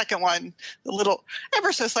that. The second one, a little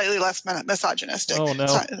ever so slightly less misogynistic. Oh no,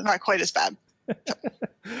 it's not quite as bad.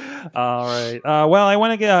 All right. Well, I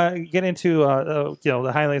want to get into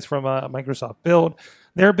the highlights from Microsoft Build.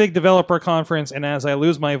 their big developer conference. And as I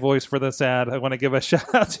lose my voice for this ad, I want to give a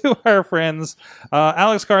shout out to our friends,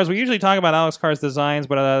 Alex Cars. We usually talk about Alex Cars Designs,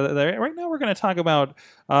 but right now we're going to talk about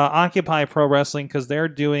Occupy Pro Wrestling because they're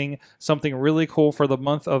doing something really cool for the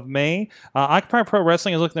month of May. Occupy Pro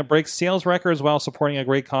Wrestling is looking to break sales records while supporting a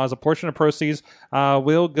great cause. A portion of proceeds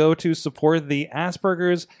will go to support the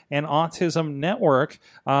Asperger's and Autism Network.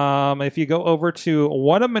 If you go over to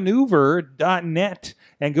whatamaneuver.net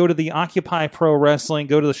and go to the Occupy Pro Wrestling,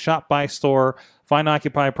 go to the Shop By store, find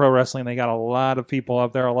Occupy Pro Wrestling. They got a lot of people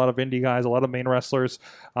up there, a lot of indie guys, a lot of main wrestlers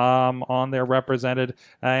on there represented.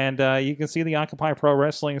 And you can see the Occupy Pro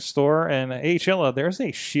Wrestling store. And hey, Chilla, there's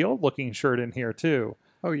a Shield-looking shirt in here, too.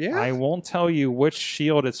 Oh, yeah? I won't tell you which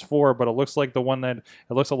Shield it's for, but it looks like the one that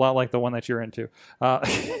it looks a lot like the one that you're into.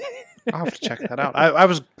 I'll have to check that out. I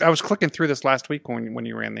was clicking through this last week when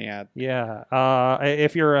you ran the ad. Yeah.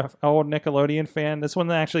 If you're an old Nickelodeon fan, this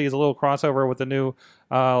one actually is a little crossover with the new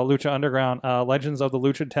Lucha Underground, Legends of the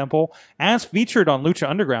Lucha Temple, as featured on Lucha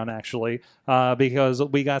Underground, actually, because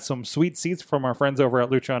we got some sweet seats from our friends over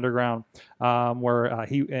at Lucha Underground, where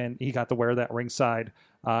he got to wear that ringside.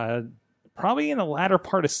 Probably in the latter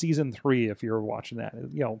part of season 3, if you're watching that.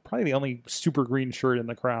 Probably the only super green shirt in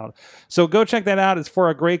the crowd. So go check that out. It's for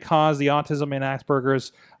a great cause, the Autism and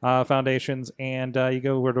Asperger's Foundations. And you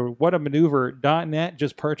go over to whatamaneuver.net,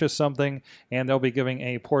 just purchase something, and they'll be giving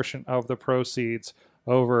a portion of the proceeds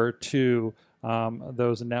over to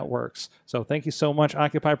those networks. So thank you so much,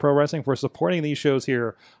 Occupy Pro Wrestling, for supporting these shows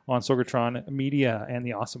here on Sorgatron Media and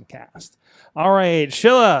the Awesome Cast. All right,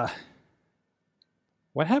 Chilla.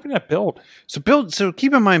 What happened at Build? So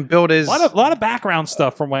keep in mind, Build is a lot of background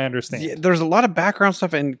stuff, from what I understand. Yeah, there's a lot of background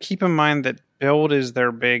stuff, and keep in mind that Build is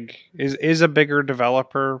their is a bigger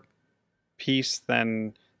developer piece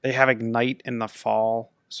than they have. Ignite in the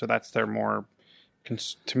fall, so that's their more,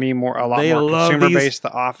 to me, a lot more consumer based.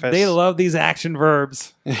 The Office, they love these action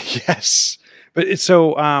verbs. Yes, but it's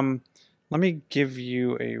so. Let me give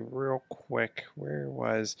you a real quick.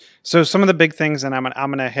 So some of the big things, and I'm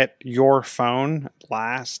gonna hit your phone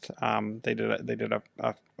last. They did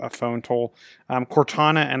a phone tool.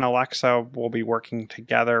 Cortana and Alexa will be working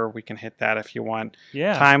together. We can hit that if you want.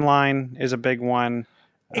 Yeah. Timeline is a big one.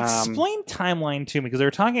 Explain Timeline to me, because they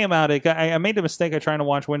were talking about it. I made the mistake of trying to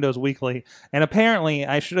watch Windows Weekly, and apparently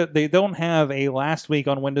they don't have a last week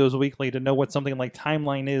on Windows Weekly to know what something like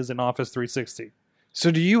Timeline is in Office 360. So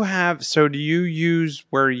do you use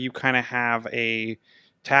where you kind of have a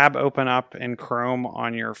tab open up in Chrome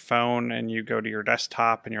on your phone and you go to your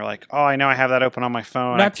desktop and you're like, oh, I know I have that open on my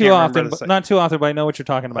phone. Not too often, but I know what you're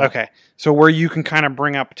talking about. Okay. So where you can kind of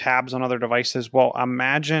bring up tabs on other devices. Well,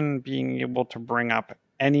 imagine being able to bring up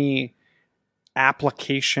any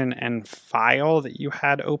application and file that you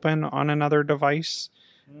had open on another device.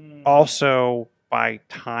 Also by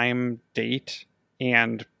time, date,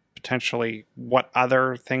 and potentially what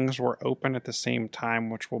other things were open at the same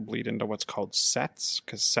time, which will bleed into what's called sets,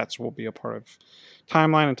 because sets will be a part of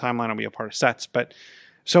Timeline and Timeline will be a part of sets. But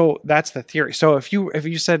so that's the theory. So if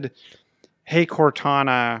you said, hey,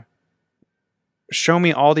 Cortana, show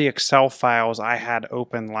me all the Excel files I had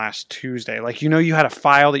open last Tuesday. Like, you had a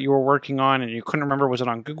file that you were working on and you couldn't remember, was it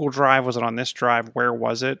on Google Drive? Was it on this drive? Where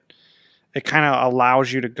was it? It kind of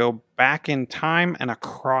allows you to go back in time and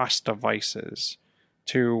across devices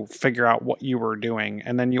to figure out what you were doing.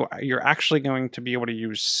 And then you're actually going to be able to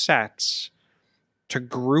use sets to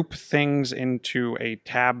group things into a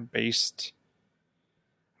tab-based,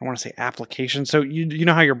 I want to say application. So you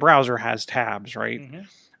know how your browser has tabs, right? Mm-hmm.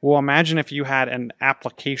 Well, imagine if you had an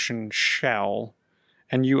application shell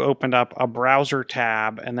and you opened up a browser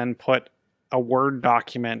tab and then put a Word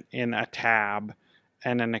document in a tab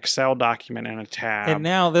and an Excel document in a tab. And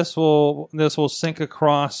now this will sync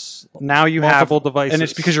across now you multiple have devices. And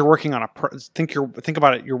it's because you're working on think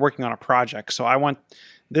about it, you're working on a project. So I want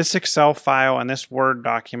this Excel file and this Word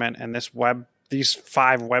document and these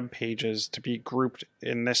 5 web pages to be grouped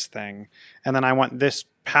in this thing. And then I want this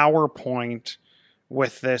PowerPoint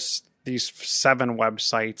with these 7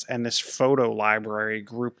 websites and this photo library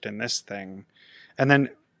grouped in this thing. And then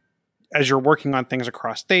as you're working on things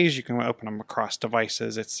across days, you can open them across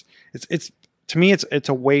devices. It's to me, it's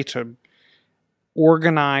a way to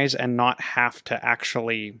organize and not have to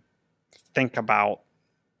actually think about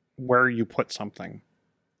where you put something.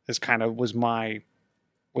 Is kind of was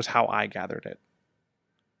how I gathered it.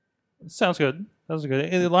 Sounds good. That was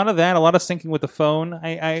good. A lot of syncing with the phone.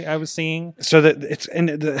 I was seeing. So that it's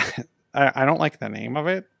I don't like the name of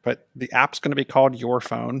it, but the app's going to be called Your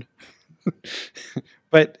Phone.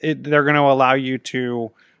 But they're going to allow you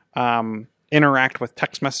to interact with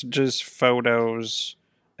text messages, photos,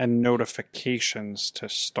 and notifications to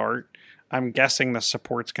start. I'm guessing the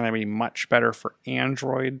support's going to be much better for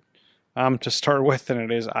Android to start with than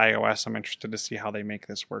it is iOS. I'm interested to see how they make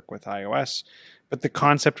this work with iOS. But the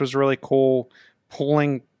concept was really cool,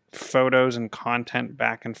 pulling photos and content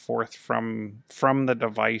back and forth from the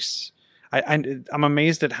device. I'm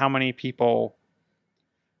amazed at how many people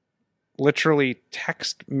literally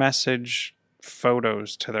text message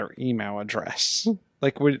photos to their email address.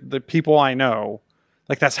 Like the people I know,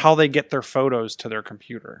 like that's how they get their photos to their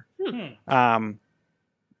computer.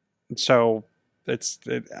 So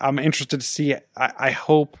I'm interested to see. I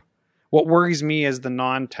hope. What worries me is the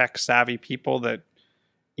non-tech savvy people that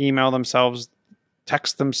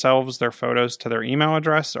text themselves their photos to their email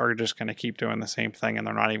address are just going to keep doing the same thing, and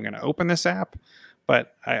they're not even going to open this app.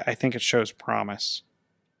 But I think it shows promise.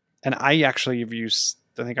 And I actually have used,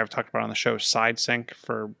 I think I've talked about on the show, SideSync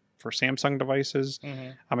for Samsung devices.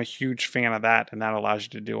 Mm-hmm. I'm a huge fan of that, and that allows you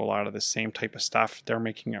to do a lot of the same type of stuff. They're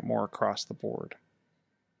making it more across the board.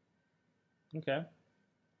 Okay.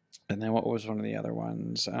 And then what was one of the other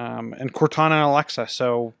ones? And Cortana and Alexa.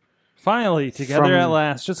 So finally, together at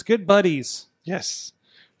last. Just good buddies. Yes.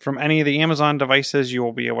 From any of the Amazon devices, you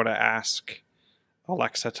will be able to ask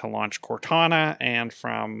Alexa to launch Cortana, and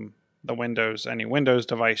from any Windows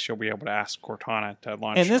device, you'll be able to ask Cortana to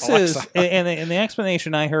launch Alexa. And the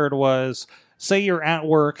explanation I heard was, say you're at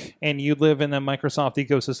work and you live in the Microsoft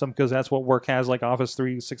ecosystem, because that's what work has, like Office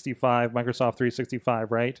 365, Microsoft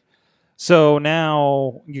 365, right? So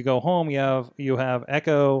now you go home, you have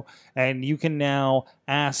Echo, and you can now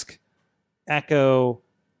ask Echo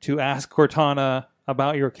to ask Cortana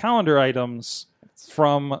about your calendar items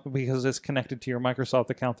because it's connected to your Microsoft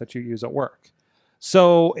account that you use at work.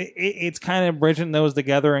 So it's kind of bridging those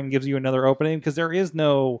together and gives you another opening, because there is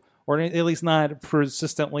no, or at least not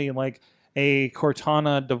persistently, like a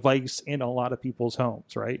Cortana device in a lot of people's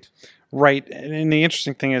homes, right? Right. And the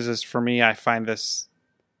interesting thing is for me, I find this,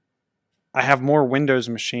 I have more Windows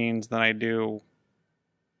machines than I do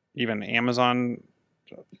even Amazon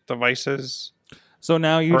devices. So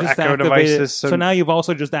now you just Echo activated. devices. So now you've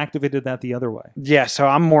also just activated that the other way. Yeah. So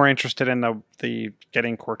I'm more interested in the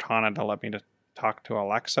getting Cortana to let me to talk to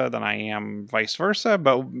Alexa than I am vice versa.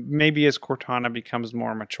 But maybe as Cortana becomes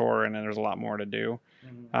more mature and then there's a lot more to do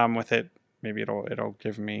with it, maybe it'll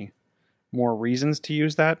give me more reasons to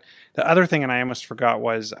use that. The other thing, and I almost forgot,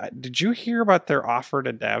 was did you hear about their offer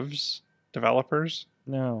to developers?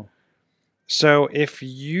 No. So if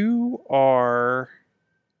you are...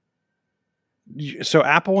 So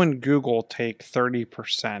Apple and Google take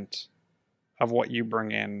 30% of what you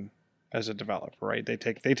bring in as a developer, right? They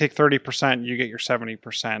take 30%, you get your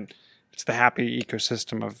 70%. It's the happy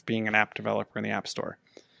ecosystem of being an app developer in the App Store.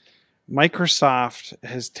 Microsoft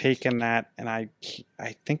has taken that, and I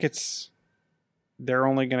think they're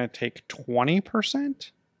only going to take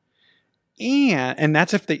 20%. And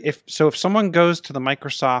that's if someone goes to the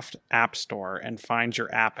Microsoft App Store and finds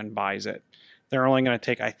your app and buys it, they're only going to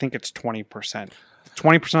take, I think it's 20%.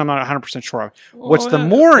 20% I'm not 100% sure of. What's the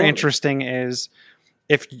more interesting is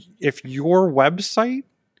if your website,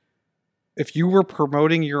 if you were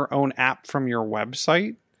promoting your own app from your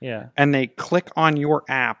website, and they click on your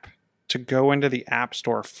app to go into the App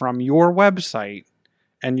Store from your website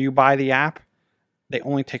and you buy the app, they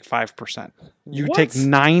only take 5%. You take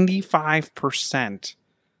 95%.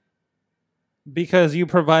 Because you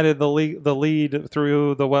provided the lead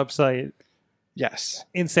through the website. Yes.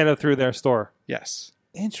 Instead of through their store. Yes.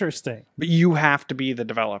 Interesting. But you have to be the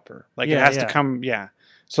developer. Like it has to come. Yeah.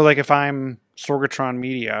 So like if I'm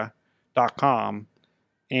sorgatronmedia.com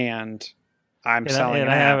and I'm selling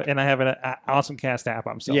I have an Awesome Cast app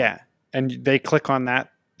I'm selling. Yeah. And they click on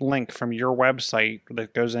that link from your website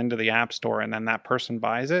that goes into the App Store, and then that person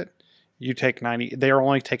buys it, you take 90. They are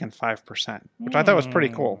only taking 5%, which I thought was pretty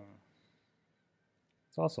cool.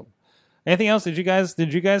 It's awesome. Anything else? Did you guys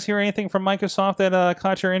hear anything from Microsoft that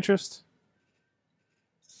caught your interest?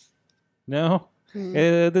 No?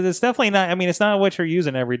 It's definitely not. I mean, it's not what you're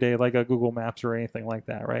using every day, like a Google Maps or anything like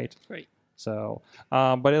that, right? Right. So,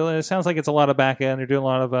 but it sounds like it's a lot of back end. They're doing a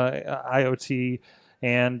lot of IoT,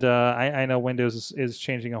 and I know Windows is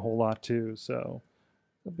changing a whole lot too. So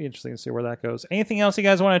it'll be interesting to see where that goes. Anything else you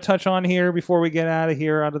guys want to touch on here before we get out of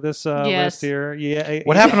this list here? Yeah.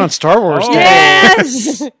 What happened on Star Wars Day?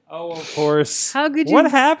 Yes. Oh, of course. How could you?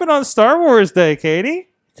 What happened on Star Wars Day, Katie?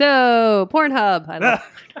 So, Pornhub. I love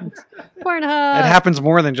Pornhub. It happens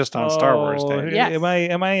more than just on Star Wars Day. Yes.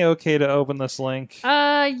 Am I okay to open this link?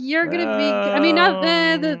 You're gonna be. I mean, not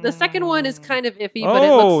the second one is kind of iffy. But it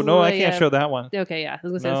Oh looks no, I like, can't show that one. Okay, yeah, I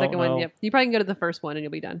was gonna say the No, second one. no. Yep, you probably can go to the first one and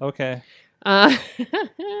you'll be done. Okay. Star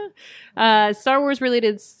Wars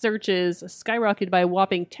related searches skyrocketed by a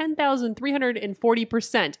whopping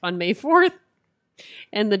 10,340% on May 4th,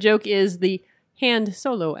 and the joke is the hand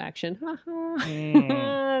solo action.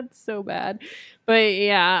 It's so bad, but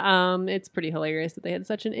yeah, it's pretty hilarious that they had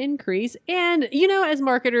such an increase. And as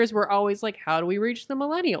marketers, we're always like, how do we reach the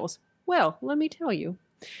millennials? Well, let me tell you.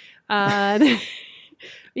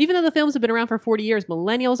 Even though the films have been around for 40 years,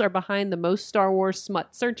 millennials are behind the most Star Wars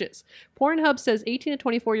smut searches. Pornhub says 18 to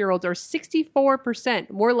 24-year-olds are 64%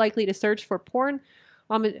 more likely to search for porn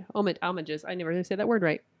homages. I never say that word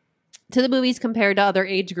right. To the movies compared to other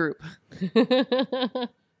age group.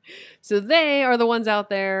 So they are the ones out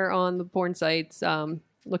there on the porn sites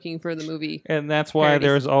looking for the movie. And that's why parodies.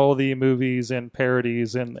 there's all the movies and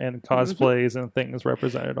parodies and cosplays and things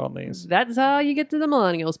represented on these. That's how you get to the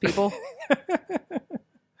millennials, people.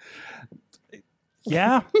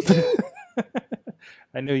 Yeah.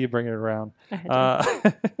 I knew you'd bring it around. I had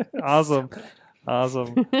to. Awesome.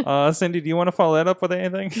 Awesome. Cindy, do you want to follow that up with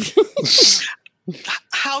anything?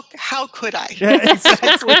 How could I? Yeah,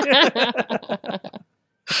 exactly.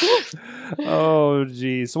 Oh,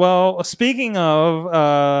 geez. Well, speaking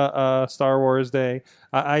of Star Wars Day,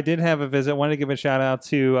 I did have a visit. Wanted to give a shout out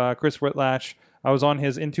to Chris Whitlatch. I was on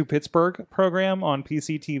his Into Pittsburgh program on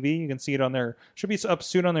PCTV. You can see it on their, should be up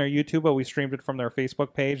soon on their YouTube, but we streamed it from their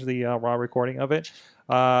Facebook page, the raw recording of it.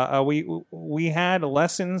 We had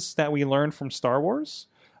lessons that we learned from Star Wars.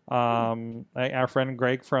 Our friend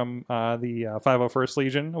Greg from the 501st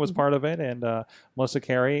Legion was part of it, and Melissa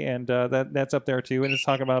Carey, and that's up there too. And it's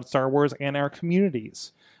talking about Star Wars and our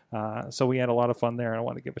communities. So we had a lot of fun there, and I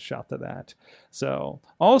want to give a shout to that. So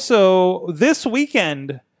also this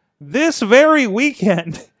very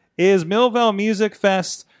weekend is Millvale Music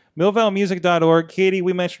Fest. MillvaleMusic.org. Katie,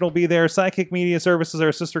 we mentioned, will be there. Psychic Media Services,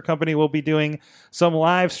 our sister company, will be doing some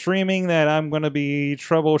live streaming that I'm going to be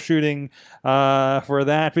troubleshooting for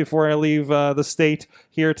that before I leave the state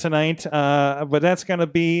here tonight. But that's going to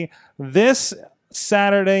be this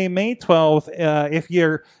Saturday, May 12th. If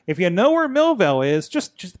you know where Millvale is,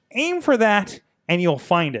 just aim for that and you'll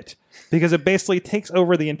find it, because it basically takes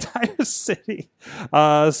over the entire city.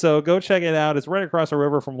 So go check it out. It's right across the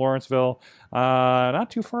river from Lawrenceville. Not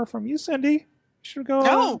too far from you, Cindy. You should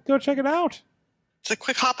go check it out. It's a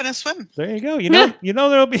quick hop and a swim. There you go. You know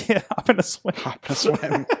there'll be a hop and a swim.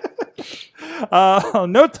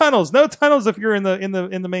 No tunnels if you're in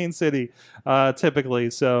the main city, typically.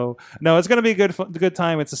 So no, it's going to be a good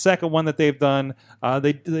time. It's the second one that they've done.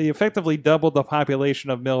 They effectively doubled the population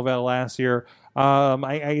of Millvale last year.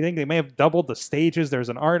 I think they may have doubled the stages. There's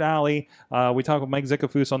an art alley. We talked with Mike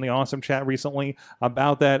Zickafus on the Awesome Chat recently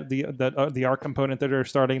about that, the art component that they're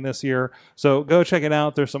starting this year. So go check it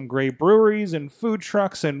out. There's some great breweries and food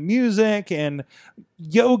trucks and music and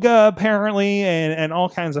yoga apparently, and all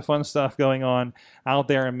kinds of fun stuff going on out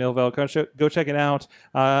there in Millvale. Go check it out.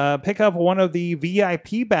 Pick up one of the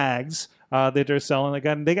VIP bags that they're selling.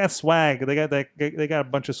 They got swag. They got a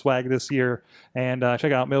bunch of swag this year. And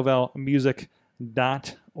check out MillvaleMusic.org.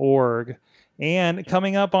 And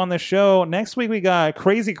coming up on the show next week, we got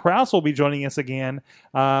Crazy Kraus will be joining us again,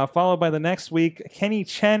 followed by the next week Kenny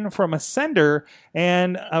Chen from Ascender,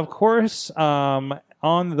 and of course on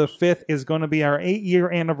the 5th is going to be our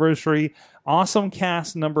 8-year anniversary Awesome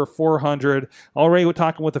Cast number 400. Already we're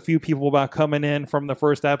talking with a few people about coming in from the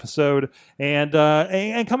first episode, and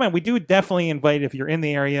come in. We do definitely invite, if you're in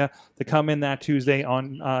the area, to come in that Tuesday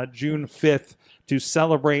on June 5th to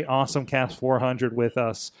celebrate Awesome Cast 400 with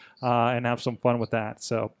us and have some fun with that.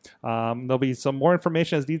 So there'll be some more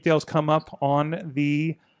information as details come up on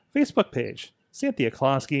the Facebook page. Cynthia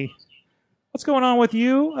Klosky, what's going on with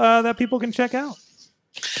you that people can check out?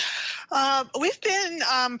 We've been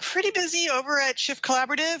pretty busy over at Shift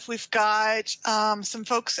Collaborative. We've got some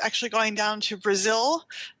folks actually going down to Brazil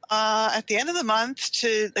at the end of the month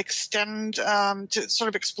to extend, to sort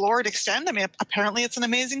of explore and extend. I mean, apparently it's an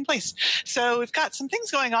amazing place. So we've got some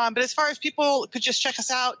things going on. But as far as people could just check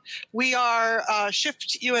us out, we are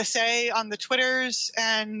Shift USA on the Twitters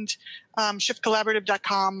and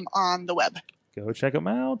shiftcollaborative.com on the web. Go check them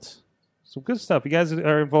out. Some good stuff. You guys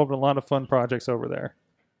are involved in a lot of fun projects over there.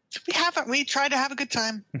 We haven't. We try to have a good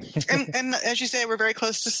time. and as you say, we're very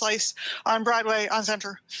close to Slice on Broadway on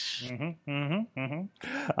Center.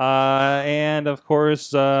 And of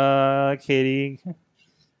course, Katie,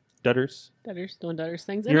 Doing Dutters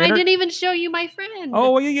things. Your And inter- I didn't even show you my friend.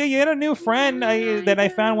 Oh, well, you had a new friend that I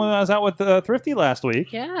found when I was out with Thrifty last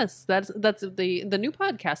week. Yes, that's the new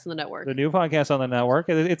podcast on the network. The new podcast on the network.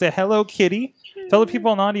 It's a Hello Kitty. Tell the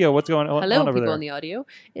people on audio what's going on Hello, over people there. on the audio.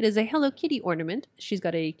 It is a Hello Kitty ornament. She's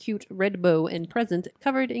got a cute red bow and present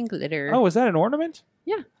covered in glitter. Oh, is that an ornament?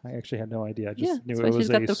 Yeah. I actually had no idea. I yeah, just knew that's it why was she's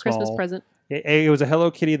got a the small... Christmas present. It was a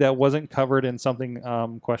Hello Kitty that wasn't covered in something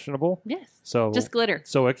questionable. Yes, So just glitter.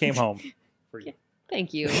 So it came home for you.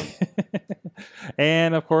 Thank you.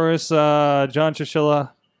 And of course, John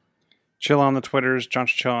Chichilla. Chilla on the Twitters, John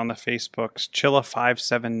Chichilla on the Facebooks,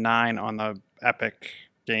 Chilla579 on the Epic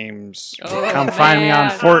Games. Oh, Come find me on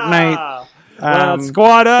man. Fortnite. Let's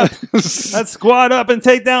squad up. Let's squad up and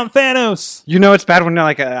take down Thanos. You know, it's bad when you're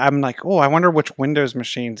like, I'm like, oh, I wonder which Windows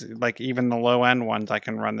machines, like even the low end ones, I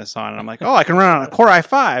can run this on. And I'm like, oh, I can run on a Core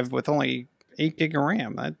i5 with only 8 gig of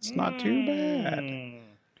RAM. That's not too bad.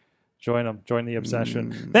 Join them. Join the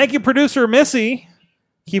obsession. Thank you, producer Missy,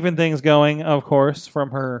 keeping things going, of course,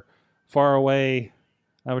 from her far away.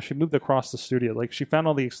 She moved across the studio. Like, she found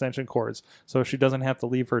all the extension cords, so she doesn't have to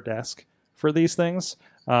leave her desk for these things.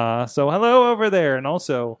 So hello over there, and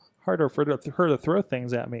also harder for her to throw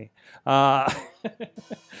things at me. But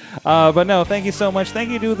no, thank you so much. Thank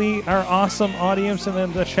you to our awesome audience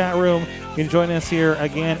in the chat room. You can join us here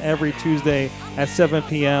again every Tuesday at 7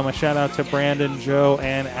 p.m. A shout out to Brandon, Joe,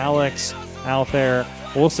 and Alex out there.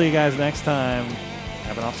 We'll see you guys next time.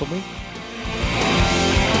 Have an awesome week.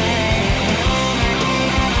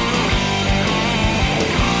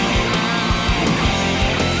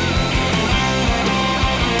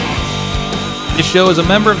 This show is a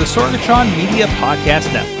member of the Sorgatron Media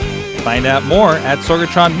Podcast Network. Find out more at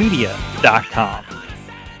sorgatronmedia.com.